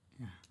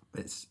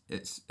it's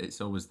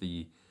always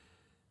the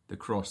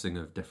crossing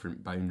of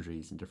different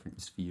boundaries and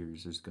different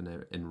spheres is going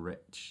to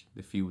enrich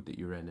the field that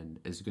you're in and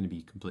is going to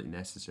be completely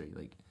necessary.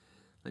 Like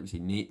we say,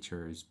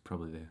 nature is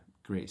probably the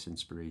greatest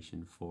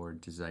inspiration for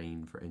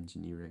design, for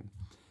engineering.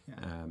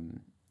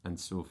 And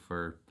so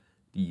for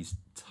these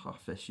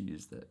tough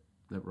issues that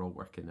we're all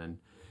working in,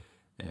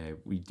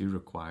 we do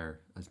require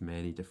as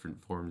many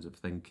different forms of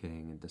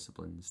thinking and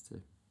disciplines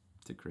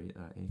to create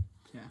that.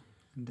 Yeah,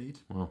 indeed.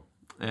 Well,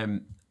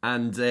 and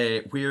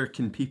where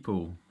can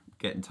people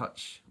get in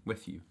touch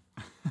with you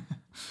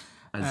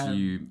as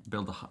you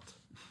build a hut?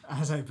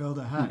 As I build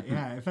a hut,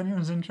 if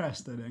anyone's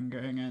interested in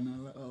going in a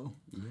little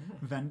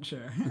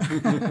venture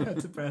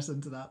to press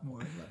into that more,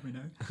 let me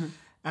know.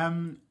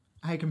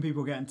 How can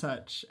people get in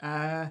touch?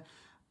 I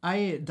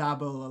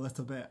dabble a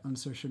little bit on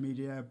social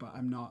media, but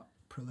I'm not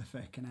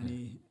prolific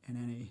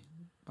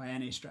by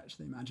any stretch of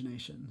the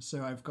imagination.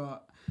 So I've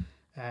got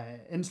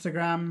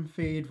Instagram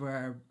feed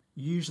where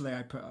usually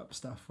I put up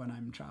stuff when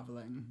I'm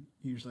traveling,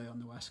 usually on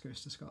the west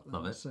coast of Scotland.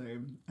 Love it. So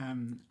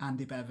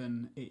Andy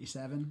Bevan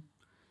 87.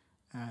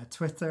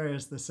 Twitter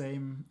is the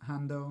same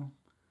handle.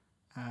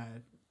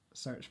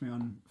 Search me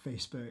on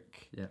Facebook.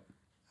 Yeah.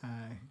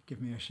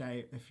 Give me a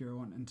shout if you're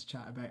wanting to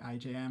chat about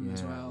IJM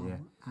as well. Yeah.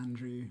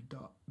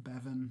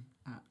 Andrew.bevan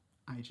at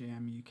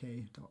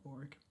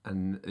IJMUK.org.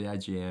 And the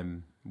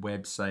IJM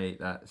website,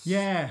 that's...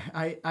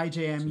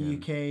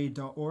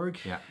 IJMUK.org.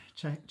 Yeah.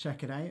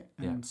 Check it out.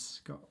 And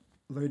it's got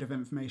a load of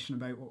information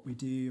about what we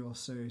do.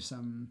 Also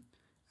some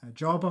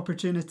job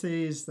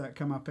opportunities that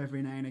come up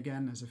every now and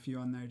again. There's a few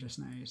on there just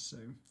now, so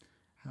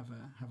have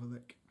a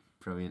look.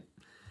 Brilliant.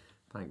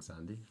 Thanks,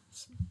 Andy.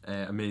 It's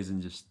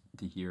amazing just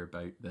to hear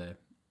about the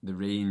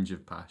range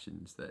of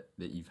passions that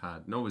you've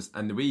had,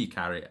 and the way you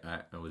carry it.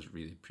 I always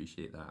really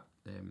appreciate that,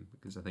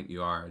 because I think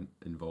you are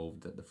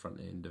involved at the front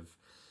end of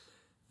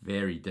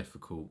very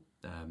difficult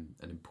and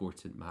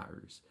important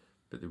matters.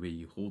 But the way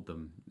you hold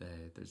them,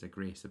 there's a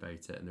grace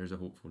about it, and there's a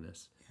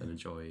hopefulness and a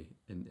joy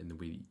in the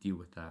way that you deal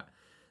with that.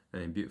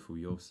 And then beautiful,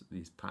 you also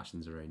these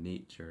passions around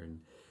nature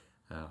and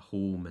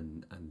home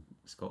and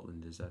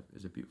Scotland is a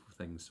beautiful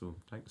thing. So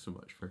thanks so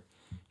much for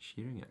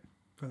sharing it.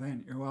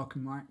 Brilliant. You're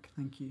welcome, Mark.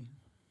 Thank you.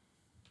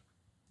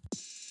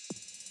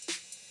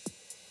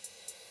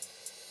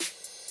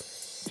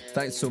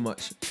 Thanks so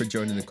much for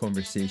joining the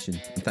conversation,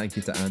 and thank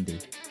you to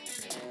Andy.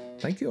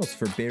 Thank you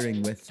also for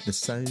bearing with the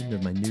sound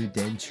of my new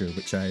denture,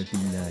 which I've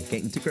been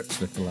getting to grips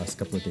with the last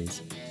couple of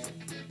days.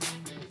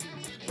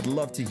 I'd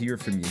love to hear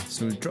from you,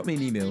 so drop me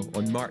an email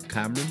on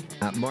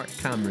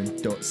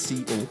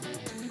markcameron@markcameron.co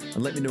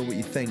and let me know what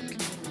you think.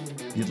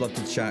 You'd love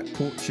to chat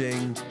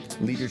coaching,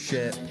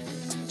 leadership,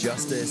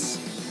 justice.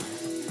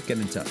 Get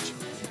in touch.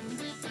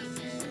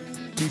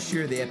 Do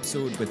share the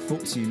episode with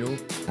folks you know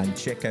and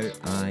check out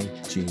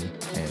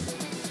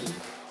IJM.